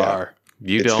car?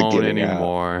 Yeah, you don't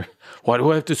anymore. Why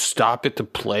do I have to stop at the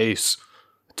place?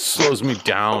 It slows me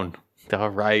down. All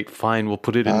right, fine. We'll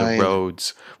put it in the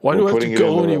roads. Why do I have to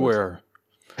go anywhere?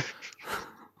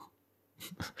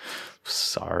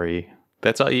 Sorry.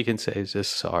 That's all you can say is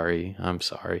just sorry. I'm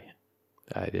sorry.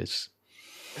 That is.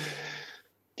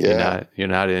 Yeah. You're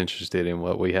not interested in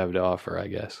what we have to offer, I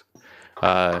guess.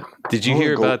 Did you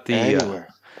hear about the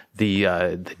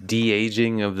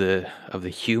de-aging of the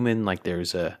human? Like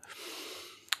there's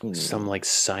some like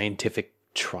scientific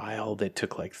trial that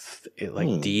took like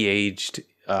de-aged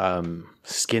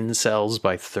skin cells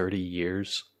by 30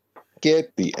 years.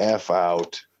 Get the F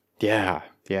out. Yeah,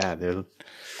 they're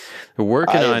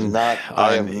working on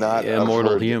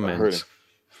immortal humans.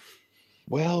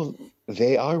 Well,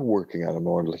 they are working on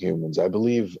immortal humans. I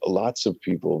believe lots of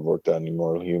people have worked on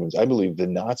immortal humans. I believe the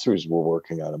Nazis were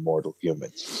working on immortal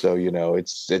humans. So,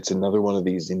 it's another one of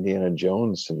these Indiana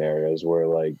Jones scenarios where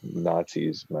like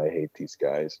Nazis might hate these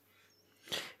guys.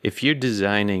 If you're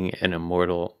designing an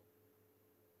immortal,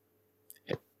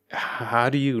 how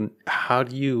do you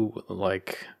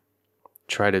like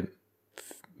try to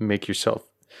make yourself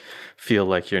feel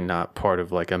like you're not part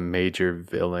of like a major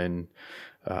villain,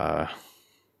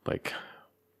 like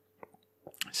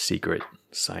secret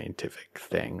scientific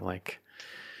thing? Like,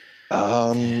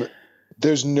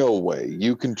 there's no way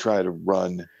you can try to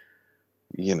run,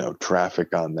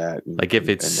 traffic on that. Like if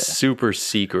it's super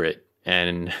secret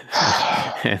and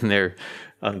they're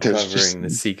uncovering the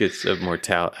secrets of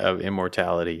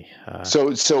immortality.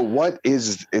 So what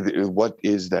is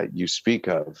that you speak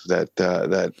of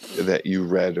that you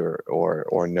read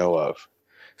or know of?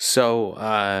 So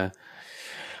I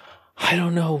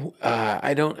don't know.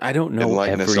 I don't know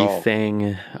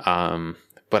everything.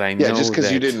 But I know. Yeah, just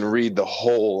because you didn't read the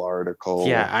whole article.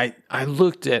 Yeah, I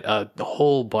looked at a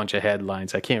whole bunch of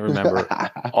headlines. I can't remember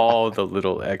all the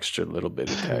extra little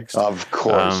bit of text. Of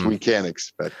course, we can't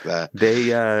expect that.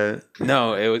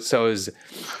 It was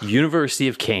University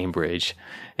of Cambridge,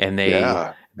 and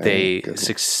they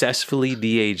successfully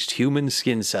de-aged human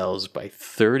skin cells by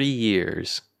 30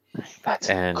 years. That's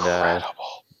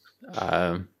incredible.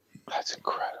 That's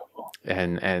incredible.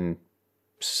 And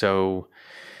so.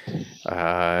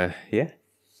 Yeah.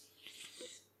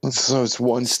 So it's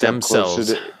one stem step cells.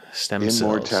 closer to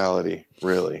immortality,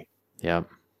 really. Yeah.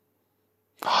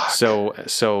 So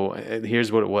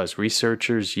here's what it was.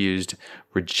 Researchers used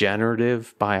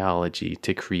regenerative biology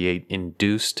to create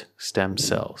induced stem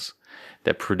cells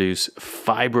that produce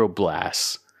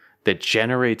fibroblasts that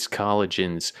generates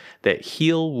collagens that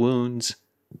heal wounds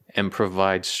and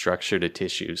provide structure to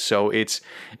tissues. So it's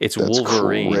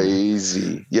Wolverine.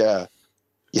 Crazy. Yeah.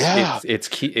 Yeah.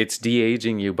 It's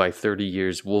de-aging you by 30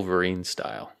 years Wolverine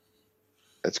style.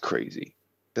 That's crazy.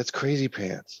 That's crazy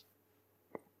pants.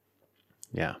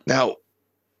 Yeah. Now,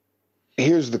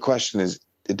 here's the question is,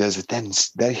 does it then,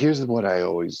 here's what I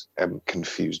always am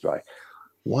confused by.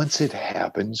 Once it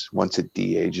happens, once it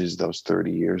de-ages those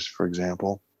 30 years, for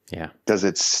example, yeah, does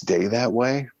it stay that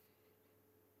way?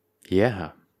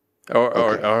 Yeah.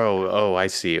 Or I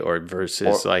see. Or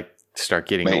versus like start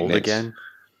getting old again.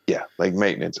 Yeah, like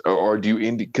maintenance, or do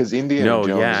you because Indiana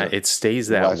Jones? It stays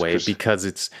that way because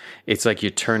it's like you're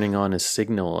turning on a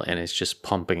signal and it's just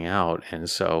pumping out, and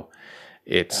so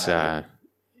it's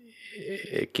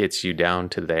it gets you down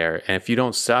to there, and if you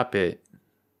don't stop it,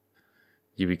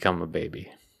 you become a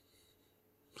baby.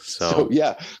 So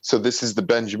this is the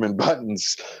Benjamin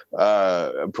Buttons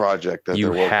project that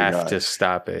you have to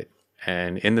stop it,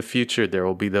 and in the future there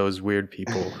will be those weird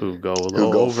people who go a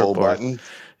little overboard. Full button.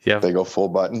 Yeah, they go full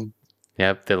button.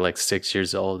 Yep, they're like 6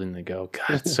 years old and they go,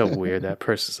 God, it's so weird. That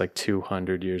person's like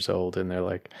 200 years old and they're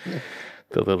like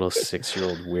the little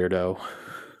 6-year-old weirdo.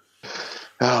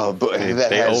 Oh, but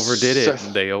they overdid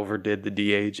it. They overdid the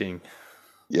de-aging.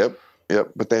 Yep.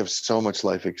 But they have so much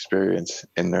life experience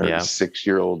in their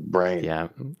 6-year-old brain. Yeah,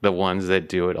 the ones that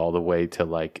do it all the way to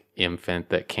like infant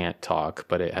that can't talk,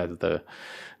 but it has the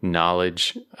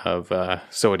knowledge of,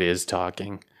 so it is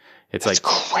talking. It's That's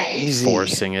like crazy.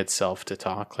 Forcing itself to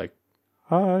talk. Like,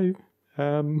 I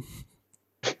am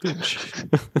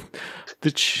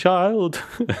the child.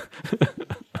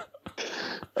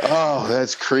 Oh,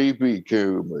 that's creepy,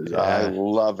 Coob. Yeah. I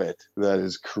love it. That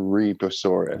is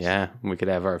Creeposaurus. Yeah, we could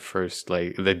have our first,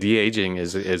 like, the de-aging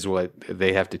is what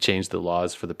they have to change the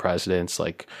laws for the presidents.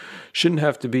 Like, shouldn't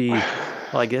have to be.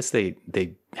 Well, I guess they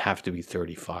have to be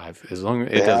 35. As long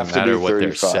as it doesn't matter what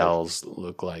their cells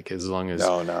look like, as long as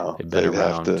they've been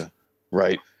around.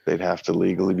 They'd have to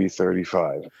legally be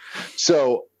 35.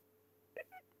 So,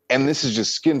 and this is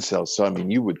just skin cells. So I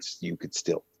mean, you could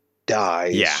still die.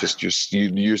 Yeah. It's just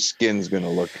your skin's going to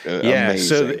look amazing.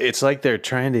 So it's like they're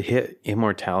trying to hit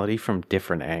immortality from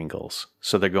different angles.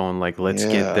 So they're going like, let's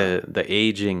get the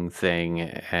aging thing,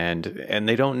 and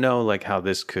they don't know like how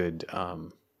this could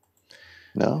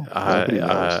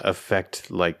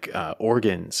affect like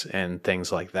organs and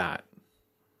things like that.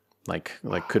 Like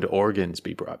could organs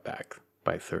be brought back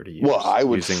by 30 years? Well, I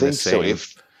would think so.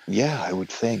 I would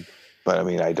think. But I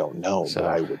mean, I don't know. So but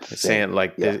I would think. Saying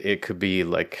like it could be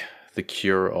like the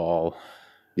cure all.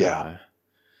 Yeah.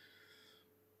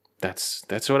 That's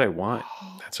what I want.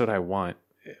 That's what I want.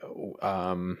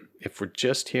 If we're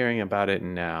just hearing about it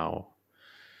now.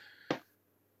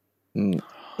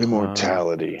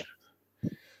 Immortality.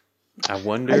 I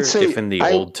wonder if in the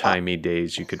old-timey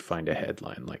days you could find a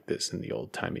headline like this in the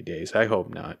old-timey days. I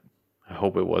hope not. I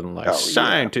hope it wasn't like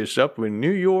scientists up in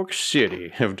New York City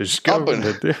have discovered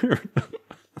that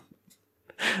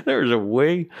there's a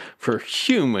way for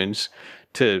humans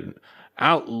to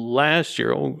outlast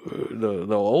your own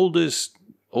the oldest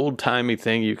old-timey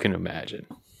thing you can imagine.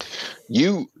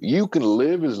 You can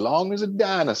live as long as a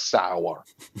dinosaur.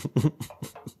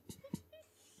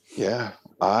 Yeah.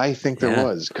 I think there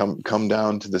was. Come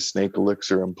down to the Snake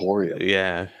Elixir Emporium.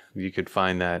 Yeah, you could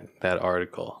find that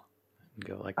article and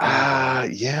go like,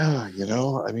 yeah,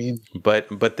 I mean,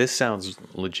 but this sounds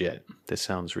legit. This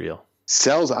sounds real.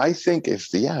 Cells, I think if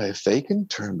they can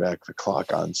turn back the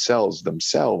clock on cells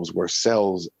themselves, where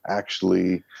cells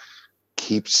actually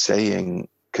keep saying,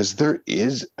 because there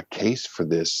is a case for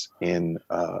this in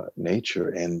nature,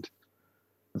 and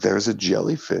there's a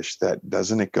jellyfish that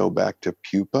doesn't it go back to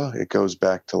pupa? It goes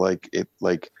back to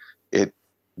it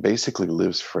basically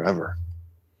lives forever.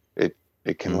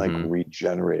 It can like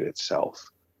regenerate itself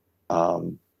at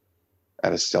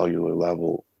a cellular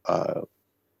level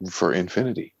for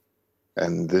infinity.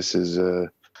 And this is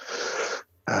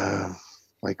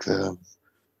like the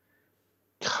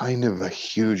kind of a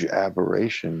huge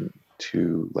aberration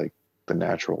to like the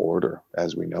natural order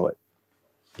as we know it.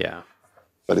 Yeah.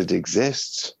 But it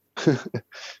exists. It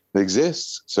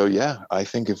exists. So yeah, I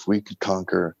think if we could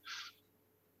conquer,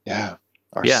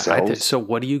 ourselves. So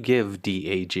what do you give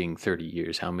de-aging 30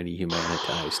 years? How many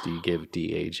humanities do you give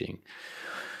de-aging?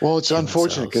 Well, it's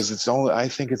unfortunate because I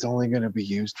think it's only going to be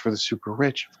used for the super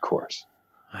rich, of course.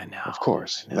 I know. Of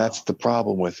course. That's the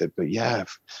problem with it. But yeah,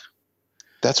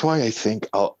 that's why I think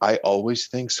I always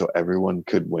think so everyone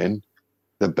could win.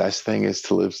 The best thing is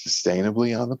to live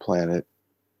sustainably on the planet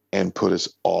and put us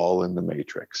all in the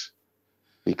Matrix,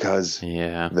 because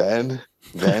then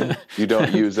you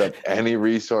don't use up any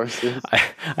resources.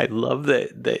 I love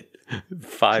that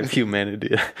 5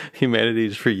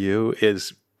 humanities for you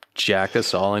is jack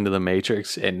us all into the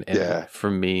Matrix, and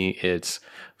for me it's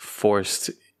forced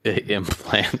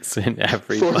implants in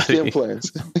everybody. Forced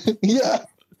implants. Yeah.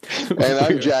 And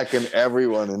I'm jacking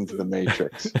everyone into the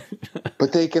Matrix.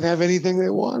 But they can have anything they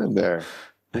want in there.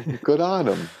 Good on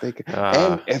them. They can,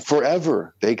 and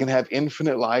forever. They can have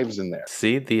infinite lives in there.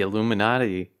 See, the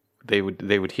Illuminati, they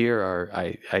would hear our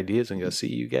ideas and go, see,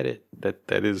 you get it.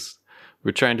 That is,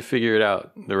 we're trying to figure it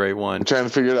out, the right one. We're trying to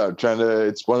figure it out.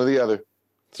 It's one or the other.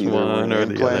 It's either we're going to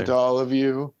implant all of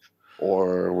you,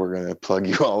 or we're going to plug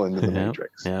you all into the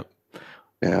Matrix. Yep.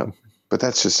 Yeah. But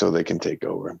that's just so they can take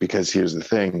over. Because here's the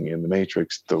thing: in the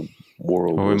Matrix, the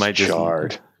world was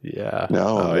charred. The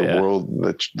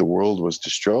world was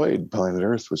destroyed. Planet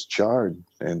Earth was charred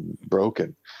and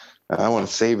broken. And I want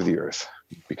to save the Earth,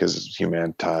 because as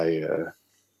humanity,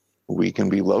 we can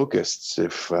be locusts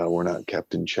if we're not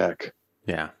kept in check.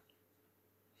 Yeah.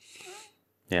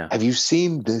 Yeah. Have you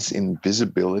seen this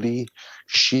invisibility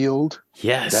shield?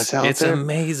 Yes. It's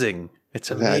amazing.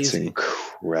 It's amazing. That's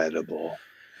incredible.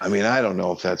 I mean, I don't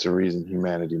know if that's a reason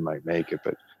humanity might make it,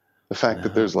 but the fact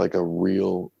that there's like a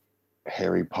real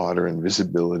Harry Potter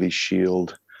invisibility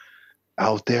shield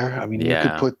out there, I mean, you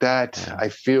could put that. Yeah. I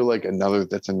feel like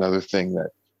that's another thing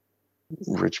that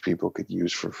rich people could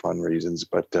use for fun reasons.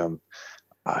 But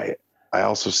I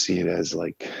also see it as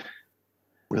like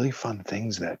really fun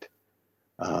things that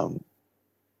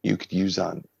you could use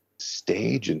on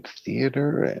stage and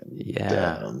theater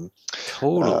and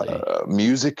totally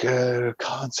music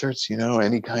concerts,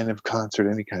 any kind of concert,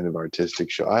 any kind of artistic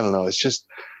show. I don't know, it's just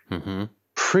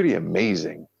pretty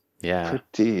amazing.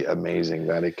 Pretty amazing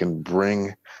that it can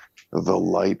bring the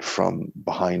light from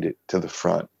behind it to the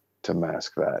front to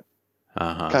mask that.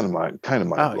 Kind of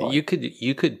mind.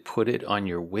 You could put it on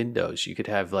your windows. You could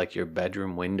have like your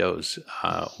bedroom windows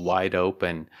wide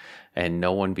open, and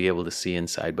no one be able to see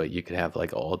inside. But you could have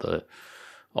like all the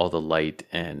light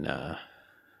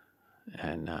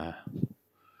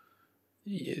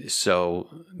so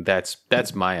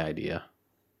that's my idea.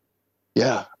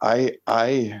 Yeah, I'm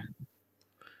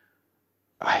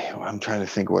trying to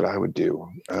think what I would do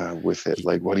with it.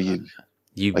 Like, what do you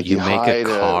you make a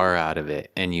car out of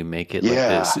it, and you make it like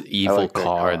this evil like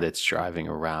car that's driving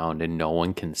around, and no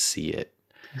one can see it.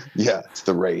 Yeah, it's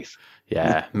the Wraith.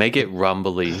 Yeah, make it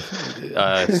rumbly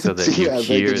so that you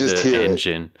hear the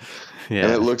engine. Yeah,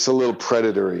 and it looks a little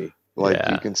predatory. Like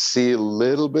you can see a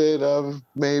little bit of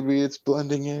maybe it's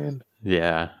blending in.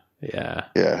 Yeah.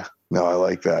 No, I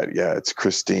like that. Yeah, it's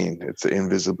Christine. It's the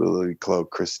invisibility cloak,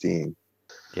 Christine.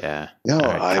 Yeah. No,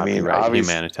 I mean,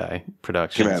 obviously, Humanity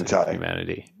Productions,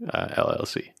 Humanity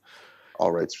LLC.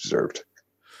 All rights reserved.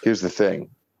 Here's the thing: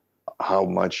 how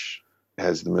much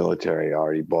has the military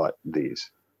already bought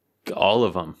these? All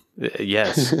of them.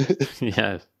 Yes.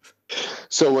 Yes.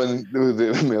 So when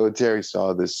the military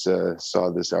saw this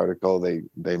article,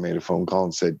 they made a phone call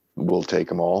and said, "We'll take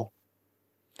them all."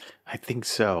 I think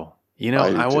so. You know,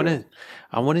 I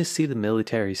want to see the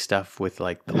military stuff with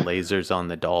like the lasers on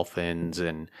the dolphins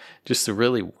and just the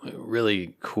really,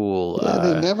 really cool. Yeah,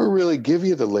 they never really give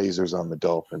you the lasers on the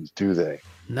dolphins, do they?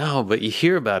 No, but you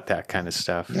hear about that kind of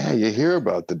stuff. Yeah, you hear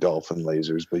about the dolphin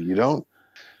lasers, but you don't.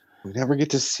 We never get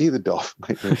to see the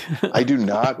dolphin lasers. I do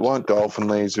not want dolphin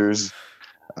lasers.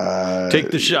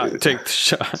 Take the shot. Take the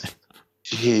shot.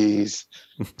 Jeez,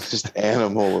 it's just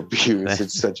animal abuse.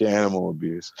 It's such animal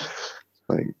abuse.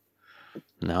 Like,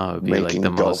 no, it'd be like the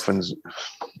dolphins.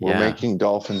 We're making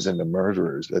dolphins into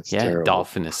murderers. That's terrible.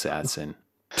 Dolphin assassin.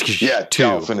 Yeah,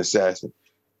 dolphin assassin.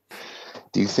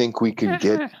 Do you think we could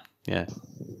get? Yeah.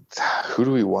 Who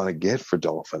do we want to get for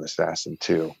Dolphin Assassin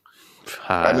 2?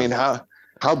 I mean,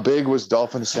 how big was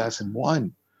Dolphin Assassin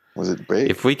 1? Was it big?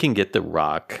 If we can get The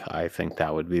Rock, I think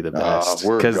that would be the best.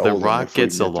 Because The Rock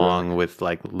gets along with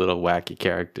like little wacky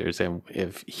characters, and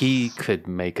if he could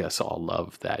make us all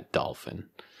love that dolphin,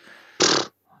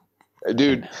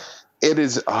 dude, it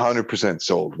is 100%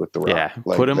 sold with The Rock. Yeah,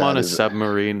 like, put him on a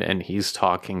submarine, and he's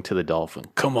talking to the dolphin.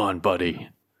 Come on, buddy.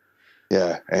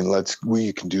 Yeah, and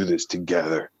we can do this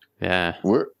together. Yeah,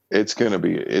 it's gonna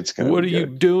be. What are you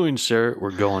doing, sir?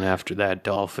 We're going after that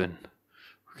dolphin.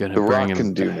 We're gonna The bring Rock him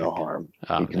can do back. no harm.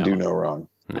 He can do no wrong.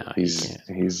 No,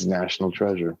 he's national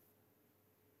treasure.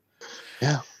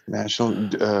 Yeah,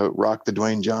 national Rock the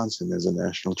Dwayne Johnson is a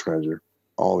national treasure.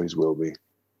 Always will be.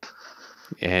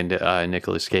 And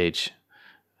Nicolas Cage.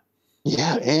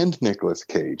 Yeah, and Nicolas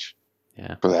Cage.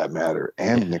 Yeah, for that matter,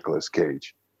 and Nicolas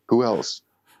Cage. Who else?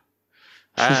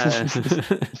 That's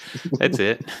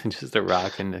it. Just The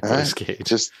Rock and Nicolas Cage.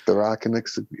 Just The Rock and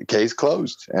Nicolas Cage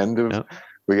closed. End of. Yep.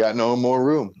 We got no more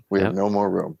room. We have no more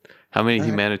room. How many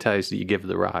Humanitize do you give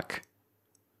The Rock?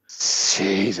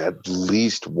 Jeez, at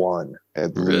least one.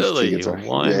 Really? He gets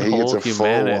one he gets a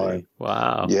Humanity. Full one.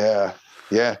 Wow. Yeah.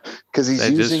 Because he's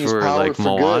using his power like for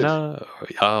Moana?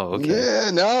 good. Oh, okay.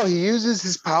 Yeah, no, he uses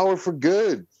his power for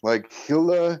good. Like he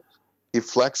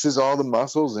flexes all the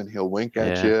muscles and he'll wink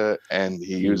at you, and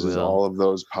he uses all of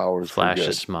those powers flash for good.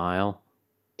 A smile.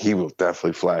 He will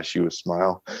definitely flash you a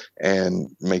smile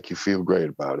and make you feel great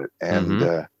about it.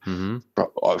 And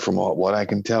from what I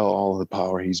can tell, all of the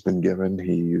power he's been given,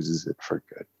 he uses it for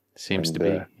good. Seems to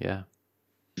be, yeah.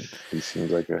 He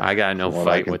seems like I got no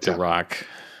fight with The Rock.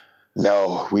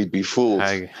 No, we'd be fooled.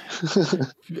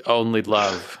 Only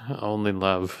love,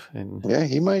 and yeah,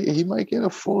 he might get a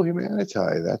full Humanity.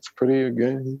 That's pretty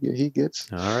good. He gets.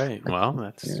 All right.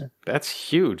 Well, that's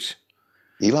huge.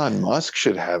 Elon Musk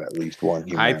should have at least one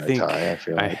Humanity. I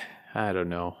feel like. I don't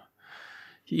know.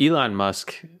 Elon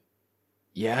Musk.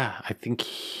 Yeah, I think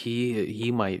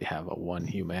he might have a one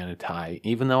Humanity.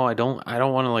 Even though I don't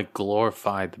want to like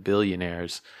glorify the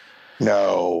billionaires.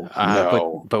 No.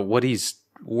 But what he's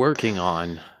working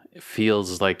on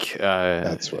feels like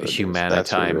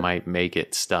Humanity might make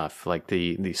it stuff like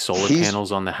the solar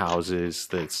panels on the houses,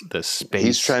 the space.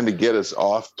 He's trying to get us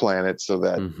off planet so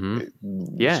that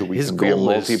so we can be a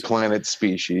multi-planet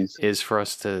species. Is for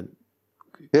us to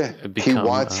become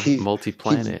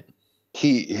multi-planet.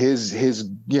 His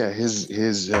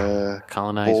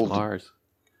colonize Mars.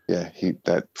 Yeah,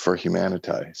 that for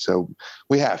Humanity. So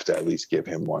we have to at least give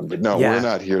him one. But no, we're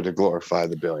not here to glorify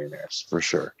the billionaires for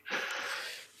sure.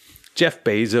 Jeff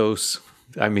Bezos.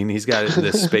 I mean, he's got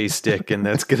the space stick, and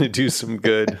that's going to do some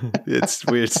good.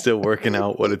 We're still working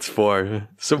out what it's for.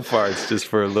 So far, it's just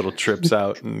for little trips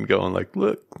out and going like,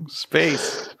 look,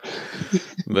 space.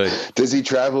 But does he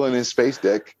travel in his space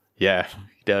stick? Yeah,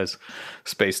 he does.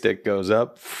 Space stick goes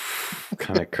up,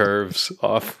 kind of curves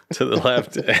off to the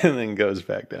left, and then goes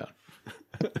back down.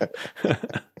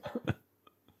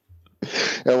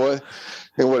 And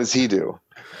what does he do?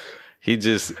 He's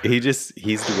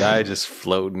the guy just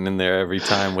floating in there every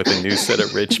time with a new set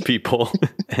of rich people.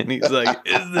 And he's like,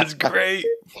 isn't this great?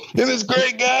 Isn't this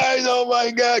great, guys? Oh my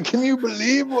God. Can you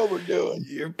believe what we're doing?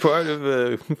 You're part of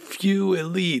a few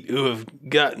elite who have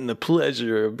gotten the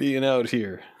pleasure of being out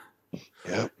here.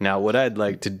 Yep. Now, what I'd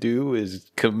like to do is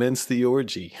commence the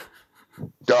orgy.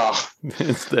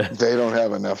 They don't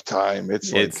have enough time.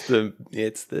 It's the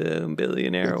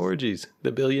billionaire orgies.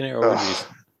 The billionaire orgies.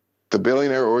 The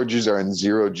billionaire orgies are in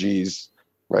 0 G's,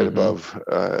 right above,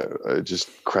 just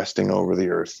cresting over the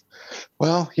earth.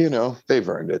 Well, they've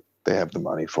earned it. They have the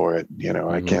money for it.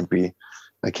 I can't be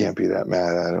that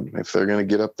mad at them. If they're going to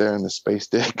get up there in the space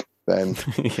dick, then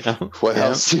what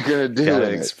else are you going to do? Gotta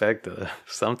expect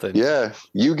something. Yeah,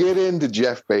 you get into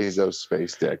Jeff Bezos'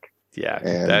 space dick. Yeah,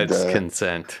 and that's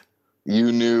consent.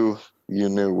 You knew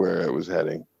where it was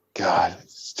heading. God,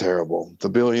 it's terrible. The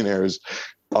billionaires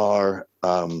are.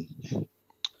 You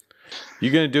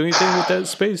gonna do anything with that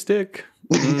space dick?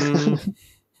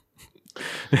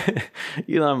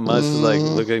 Elon Musk is like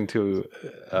looking to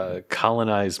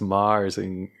colonize Mars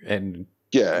and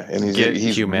yeah, and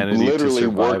he's humanity literally to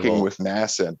working with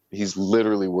NASA. He's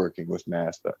literally working with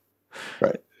NASA.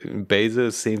 Right.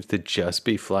 Bezos seems to just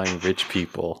be flying rich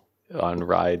people on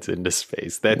rides into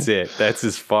space. That's it. That's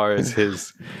as far as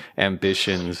his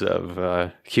ambitions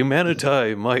of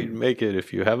humanity might make it.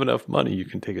 If you have enough money, you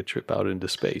can take a trip out into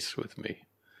space with me.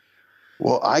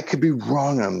 Well, I could be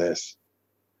wrong on this,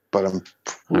 but I'm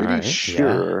pretty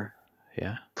sure.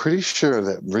 Yeah. Pretty sure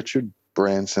that Richard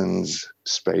Branson's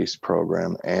space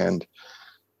program and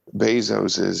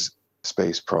Bezos's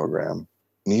space program,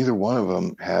 neither one of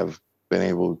them have been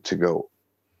able to go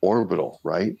orbital,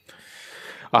 right?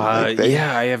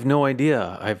 I have no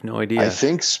idea. I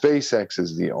think SpaceX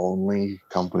is the only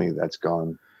company that's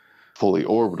gone fully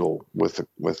orbital with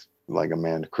like a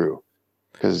manned crew,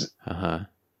 because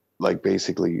like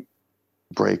basically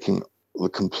breaking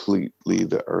completely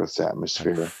the Earth's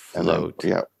atmosphere and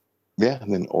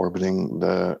then orbiting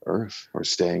the Earth or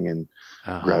staying in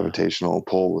gravitational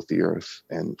pull with the Earth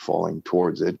and falling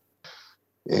towards it,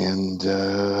 and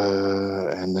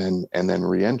then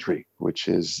re-entry, which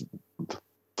is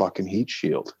fucking heat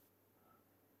shield.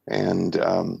 And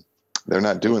they're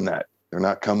not doing that. They're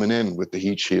not coming in with the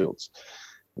heat shields.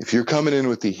 If you're coming in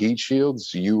with the heat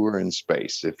shields, you are in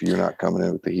space. If you're not coming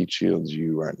in with the heat shields,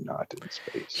 you are not in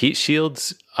space. Heat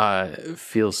shields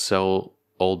feel so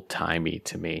old-timey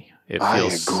to me. I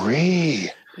agree.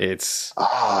 It's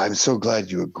I'm so glad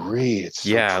you agree. It's so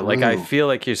true. Like I feel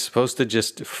like you're supposed to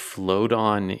just float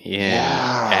on in,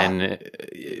 and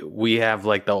we have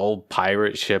like the old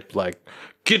pirate ship, like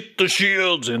get the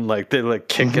shields, and like they're like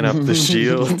kicking up the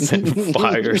shields and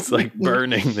fires like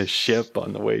burning the ship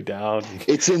on the way down.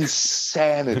 It's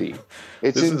insanity.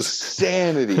 It's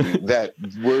insanity that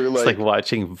we're like, it's like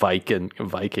watching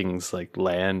Vikings like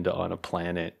land on a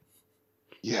planet.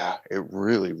 Yeah, it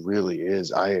really, really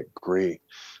is. I agree.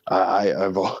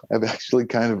 I've actually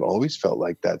kind of always felt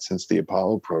like that since the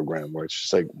Apollo program, where it's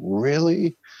just like,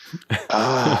 really?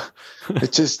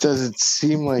 It just doesn't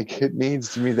seem like it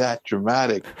needs to be that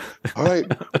dramatic. All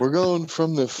right, we're going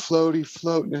from the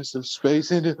floatness of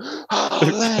space into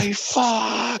holy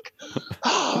fuck!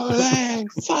 Holy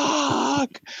fuck!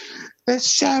 It's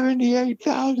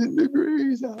 78,000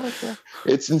 degrees out there.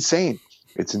 It's insane.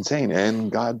 It's insane, and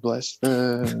God bless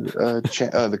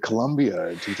the Columbia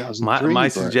in 2003. My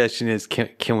suggestion is,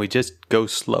 can we just go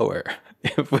slower?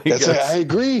 I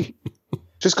agree.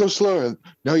 Just go slower.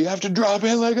 No, you have to drop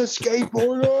in like a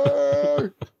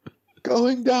skateboarder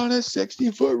going down a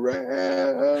 60-foot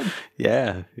ramp.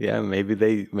 Yeah. Maybe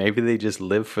they just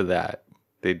live for that.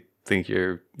 They think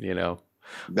you're,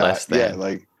 less than.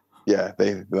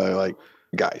 They're like,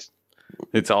 guys.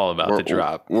 It's all about the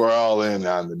drop. We're all in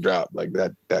on the drop, like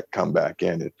that comeback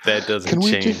in. That doesn't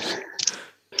change.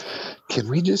 Can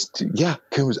we just? Yeah,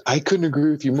 I couldn't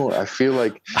agree with you more. I feel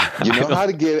like you know how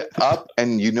to get up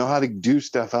and you know how to do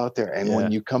stuff out there, and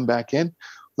when you come back in,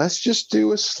 let's just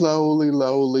do a slowly,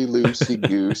 loosey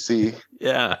goosey.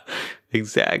 Yeah,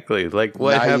 exactly. Like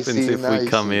what happens if we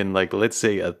come in like, let's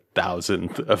say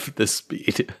 1,000th of the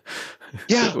speed?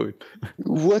 Yeah.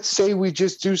 Let's say we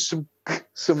just do some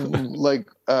like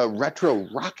retro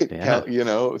rocket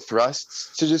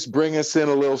thrusts to just bring us in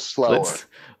a little slower.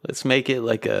 Let's make it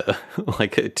like a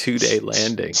 2-day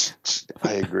landing.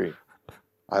 I agree.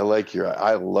 I love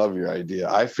your idea.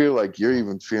 I feel like you're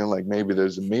even feeling like maybe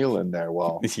there's a meal in there.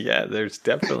 Well, yeah, there's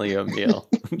definitely a meal.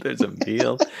 There's a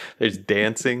meal. There's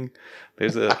dancing.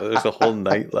 There's a whole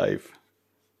nightlife.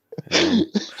 And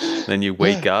then you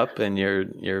wake up and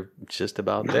you're just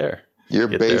about there. You're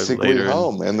basically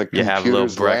home, and the you have a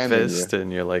little breakfast, you.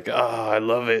 and you're like, "Oh, I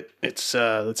love it! It's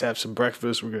let's have some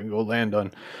breakfast. We're gonna go land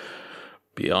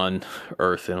beyond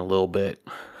Earth in a little bit."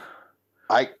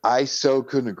 I so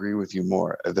couldn't agree with you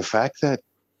more. The fact that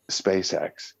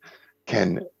SpaceX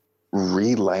can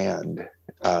re-land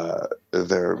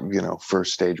their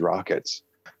first stage rockets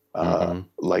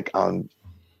like on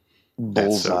bullseye.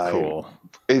 That's so cool.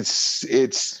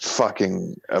 It's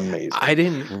fucking amazing. I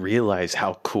didn't realize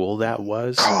how cool that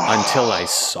was until I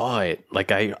saw it.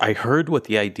 Like I heard what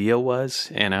the idea was,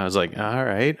 and I was like, all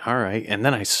right. And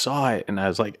then I saw it, and I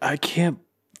was like, I can't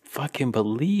fucking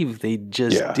believe they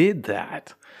just did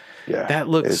that. Yeah, that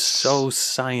looks so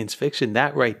science fiction.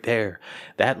 That right there,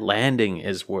 that landing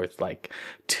is worth like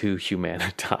 2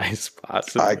 Humanities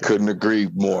possibly. I couldn't agree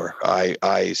more.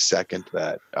 I second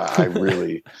that. I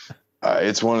really,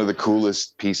 it's one of the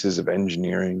coolest pieces of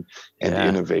engineering and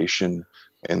innovation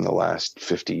in the last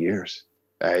 50 years.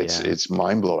 It's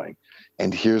mind blowing.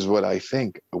 And here's what I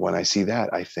think when I see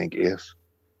that. I think if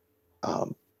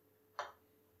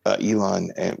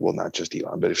Elon, and well, not just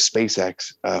Elon, but if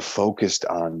SpaceX focused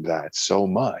on that so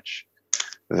much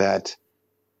that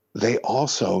they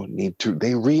also they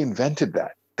reinvented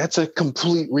that. That's a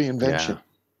complete reinvention.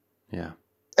 Yeah.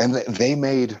 And they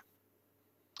made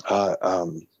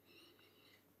the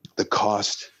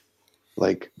cost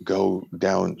like go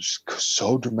down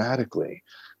so dramatically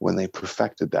when they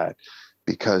perfected that,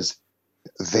 because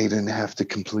they didn't have to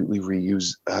completely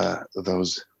reuse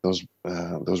those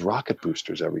rocket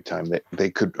boosters every time. They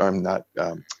could. They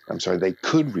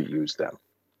could reuse them,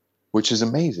 which is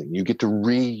amazing. You get to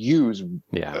reuse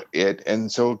it,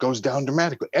 and so it goes down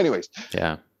dramatically. Anyways,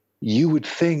 you would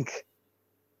think.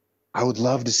 I would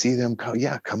love to see them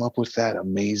come up with that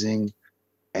amazing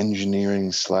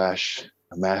engineering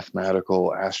 /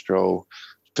 mathematical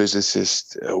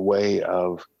astrophysicist way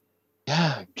of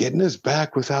getting us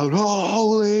back without,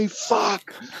 holy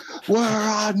fuck, we're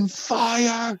on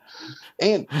fire.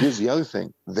 And here's the other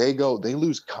thing. They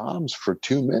lose comms for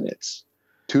 2 minutes,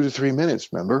 2 to 3 minutes,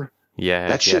 remember? Yeah.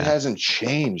 That shit hasn't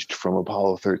changed from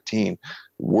Apollo 13.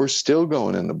 We're still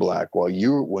going in the black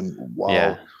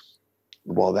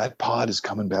while that pod is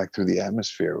coming back through the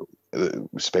atmosphere.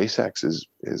 SpaceX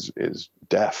is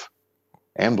deaf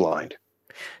and blind.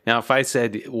 Now, if I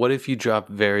said, what if you drop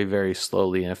very, very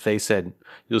slowly? And if they said,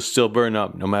 you'll still burn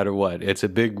up no matter what. It's a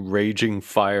big raging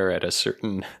fire at a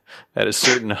certain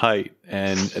height.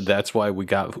 And that's why we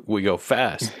go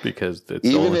fast, because it's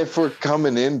if we're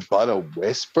coming in but a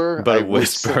whisper.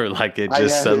 Like it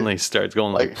just suddenly starts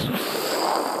going like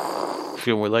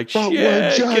and we're like, shit,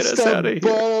 get us out of here. But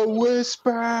a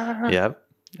whisper. Yep.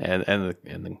 And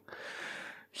the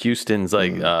Houston's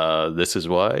like, this is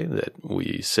why that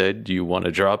we said you want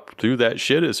to drop through that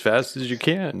shit as fast as you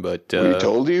can. But we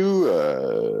told you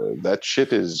that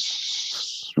shit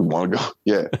is, you want to go?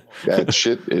 Yeah, that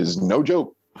shit is no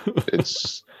joke.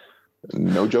 It's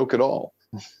no joke at all.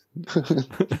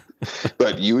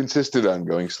 But you insisted on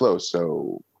going slow,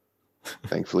 so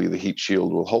thankfully the heat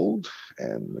shield will hold,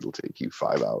 and it'll take you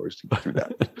 5 hours to get through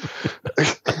that.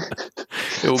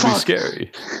 It will be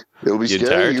scary. It'll be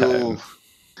scary. Entire time.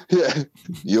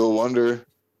 You'll wonder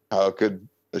how could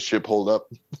a ship hold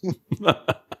up.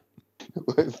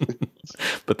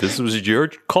 But this was your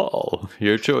call,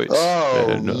 your choice.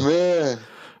 Oh, man.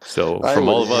 So from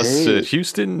all of us at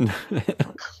Houston,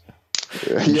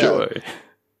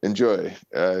 enjoy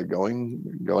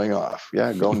going off.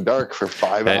 Going dark for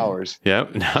 5 hours.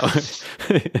 Yep. Now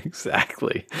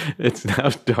exactly. It's now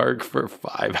dark for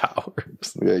 5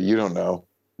 hours. Yeah, you don't know.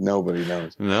 Nobody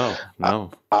knows. No.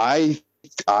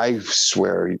 I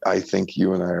swear, I think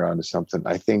you and I are onto something.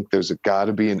 I think there's got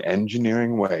to be an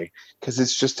engineering way, because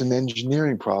it's just an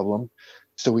engineering problem.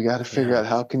 So we got to figure out,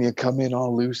 how can you come in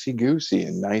all loosey-goosey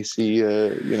and nicey,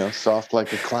 soft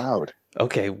like a cloud.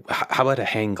 Okay, how about a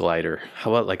hang glider?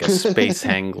 How about like a space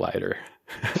hang glider?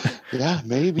 Yeah,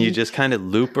 maybe. You just kind of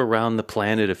loop around the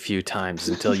planet a few times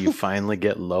until you finally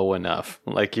get low enough.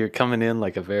 Like you're coming in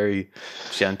like a very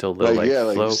gentle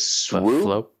little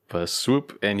swoop,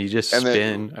 and you just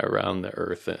spin around the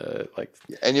Earth,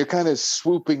 and you're kind of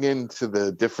swooping into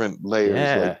the different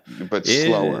layers, but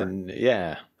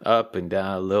slower. Up and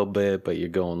down a little bit, but you're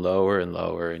going lower and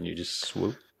lower, and you just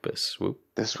swoop. This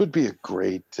would be a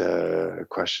great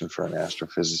question for an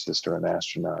astrophysicist or an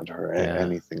astronaut or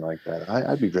anything like that.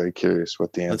 I'd be very curious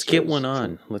what the answer is. Let's get one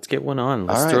on.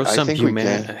 Let's throw some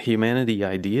humanity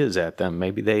ideas at them.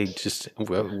 Maybe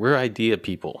we're idea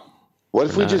people. What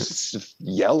if we just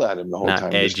yell at him the whole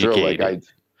time? Educated.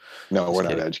 We're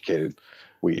not educated.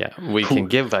 We can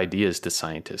give ideas to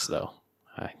scientists, though.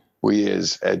 We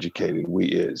is educated. We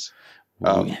is.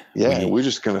 we're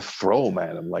just gonna throw them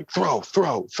at them, like throw.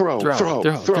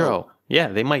 Yeah,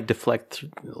 they might deflect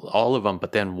all of them,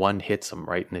 but then one hits them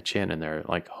right in the chin, and they're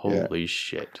like, "Holy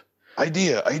shit!"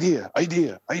 Idea.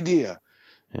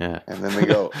 Yeah, and then they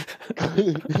go,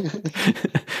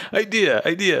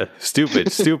 idea.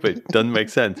 Stupid. Doesn't make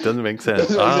sense.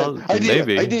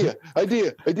 Maybe. Idea.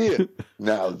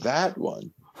 Now that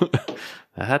one.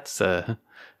 That's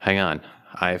hang on.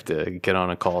 I have to get on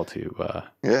a call to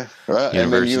right.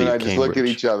 And then you and I just look at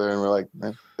each other and we're like,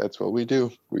 that's what we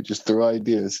do. We just throw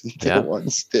ideas until one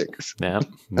sticks. Yeah,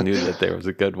 knew that there was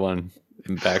a good one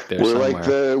back there. We're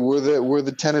somewhere. Like we're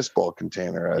the tennis ball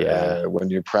container. When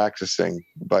you're practicing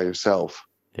by yourself.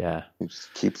 Yeah, you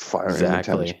just keep firing the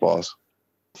tennis balls.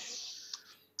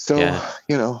 So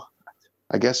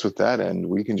I guess with that end,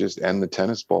 we can just end the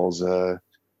tennis balls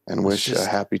and wish a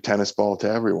happy tennis ball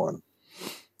to everyone.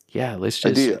 Yeah, let's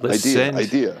send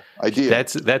idea.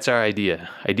 That's our idea.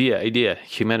 Idea.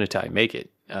 Humanity, make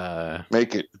it.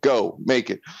 Make it. Go. Make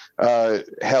it.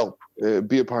 Help.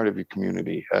 Be a part of your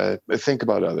community. Think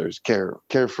about others. Care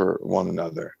for one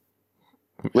another.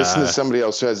 Listen to somebody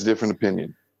else who has a different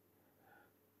opinion.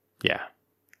 Yeah.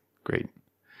 Great.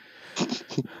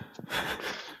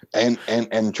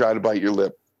 and try to bite your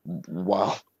lip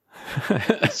while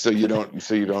so you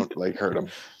don't like hurt them.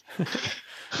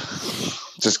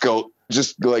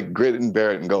 Just like grit and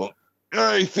bear it and go,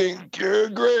 I think you're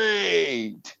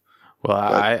great. Well,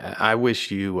 I wish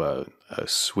you a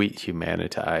sweet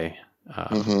humanity.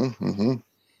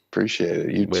 Appreciate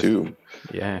it. You too.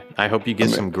 Yeah. I hope you get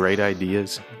some great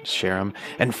ideas, share them,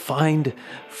 and find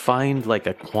like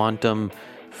a quantum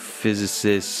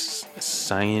physicist,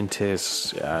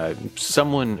 scientist,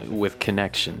 someone with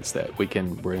connections that we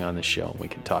can bring on the show and we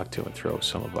can talk to and throw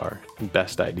some of our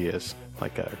best ideas.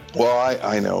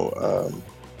 I know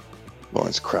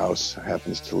Lawrence Krauss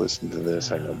happens to listen to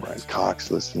this. I know Brian Cox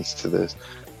listens to this.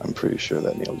 I'm pretty sure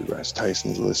that Neil deGrasse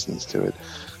Tyson listens to it.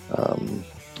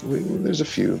 There's a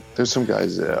few. There's some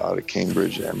guys out of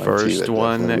Cambridge, MIT. First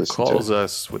one that calls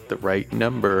us with the right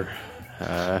number.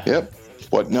 Yep.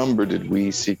 What number did we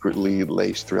secretly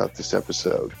lace throughout this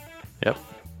episode? Yep.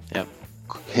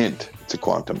 Hint, it's a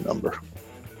quantum number.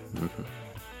 Mm-hmm.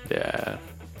 Yeah.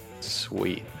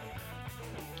 Sweet.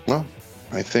 Well,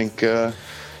 I think until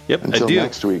adieu.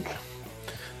 Next week.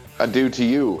 Adieu to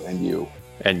you and you.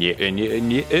 And you.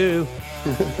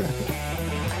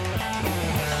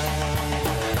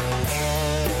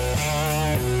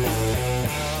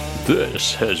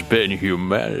 This has been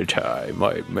Humanity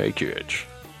Might Make It.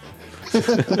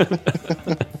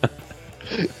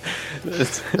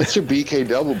 That's your BK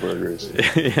Double Burgers.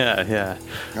 Yeah.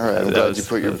 All right, I'm glad you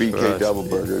put your BK Double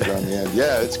Burgers on the end.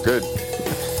 Yeah, it's good.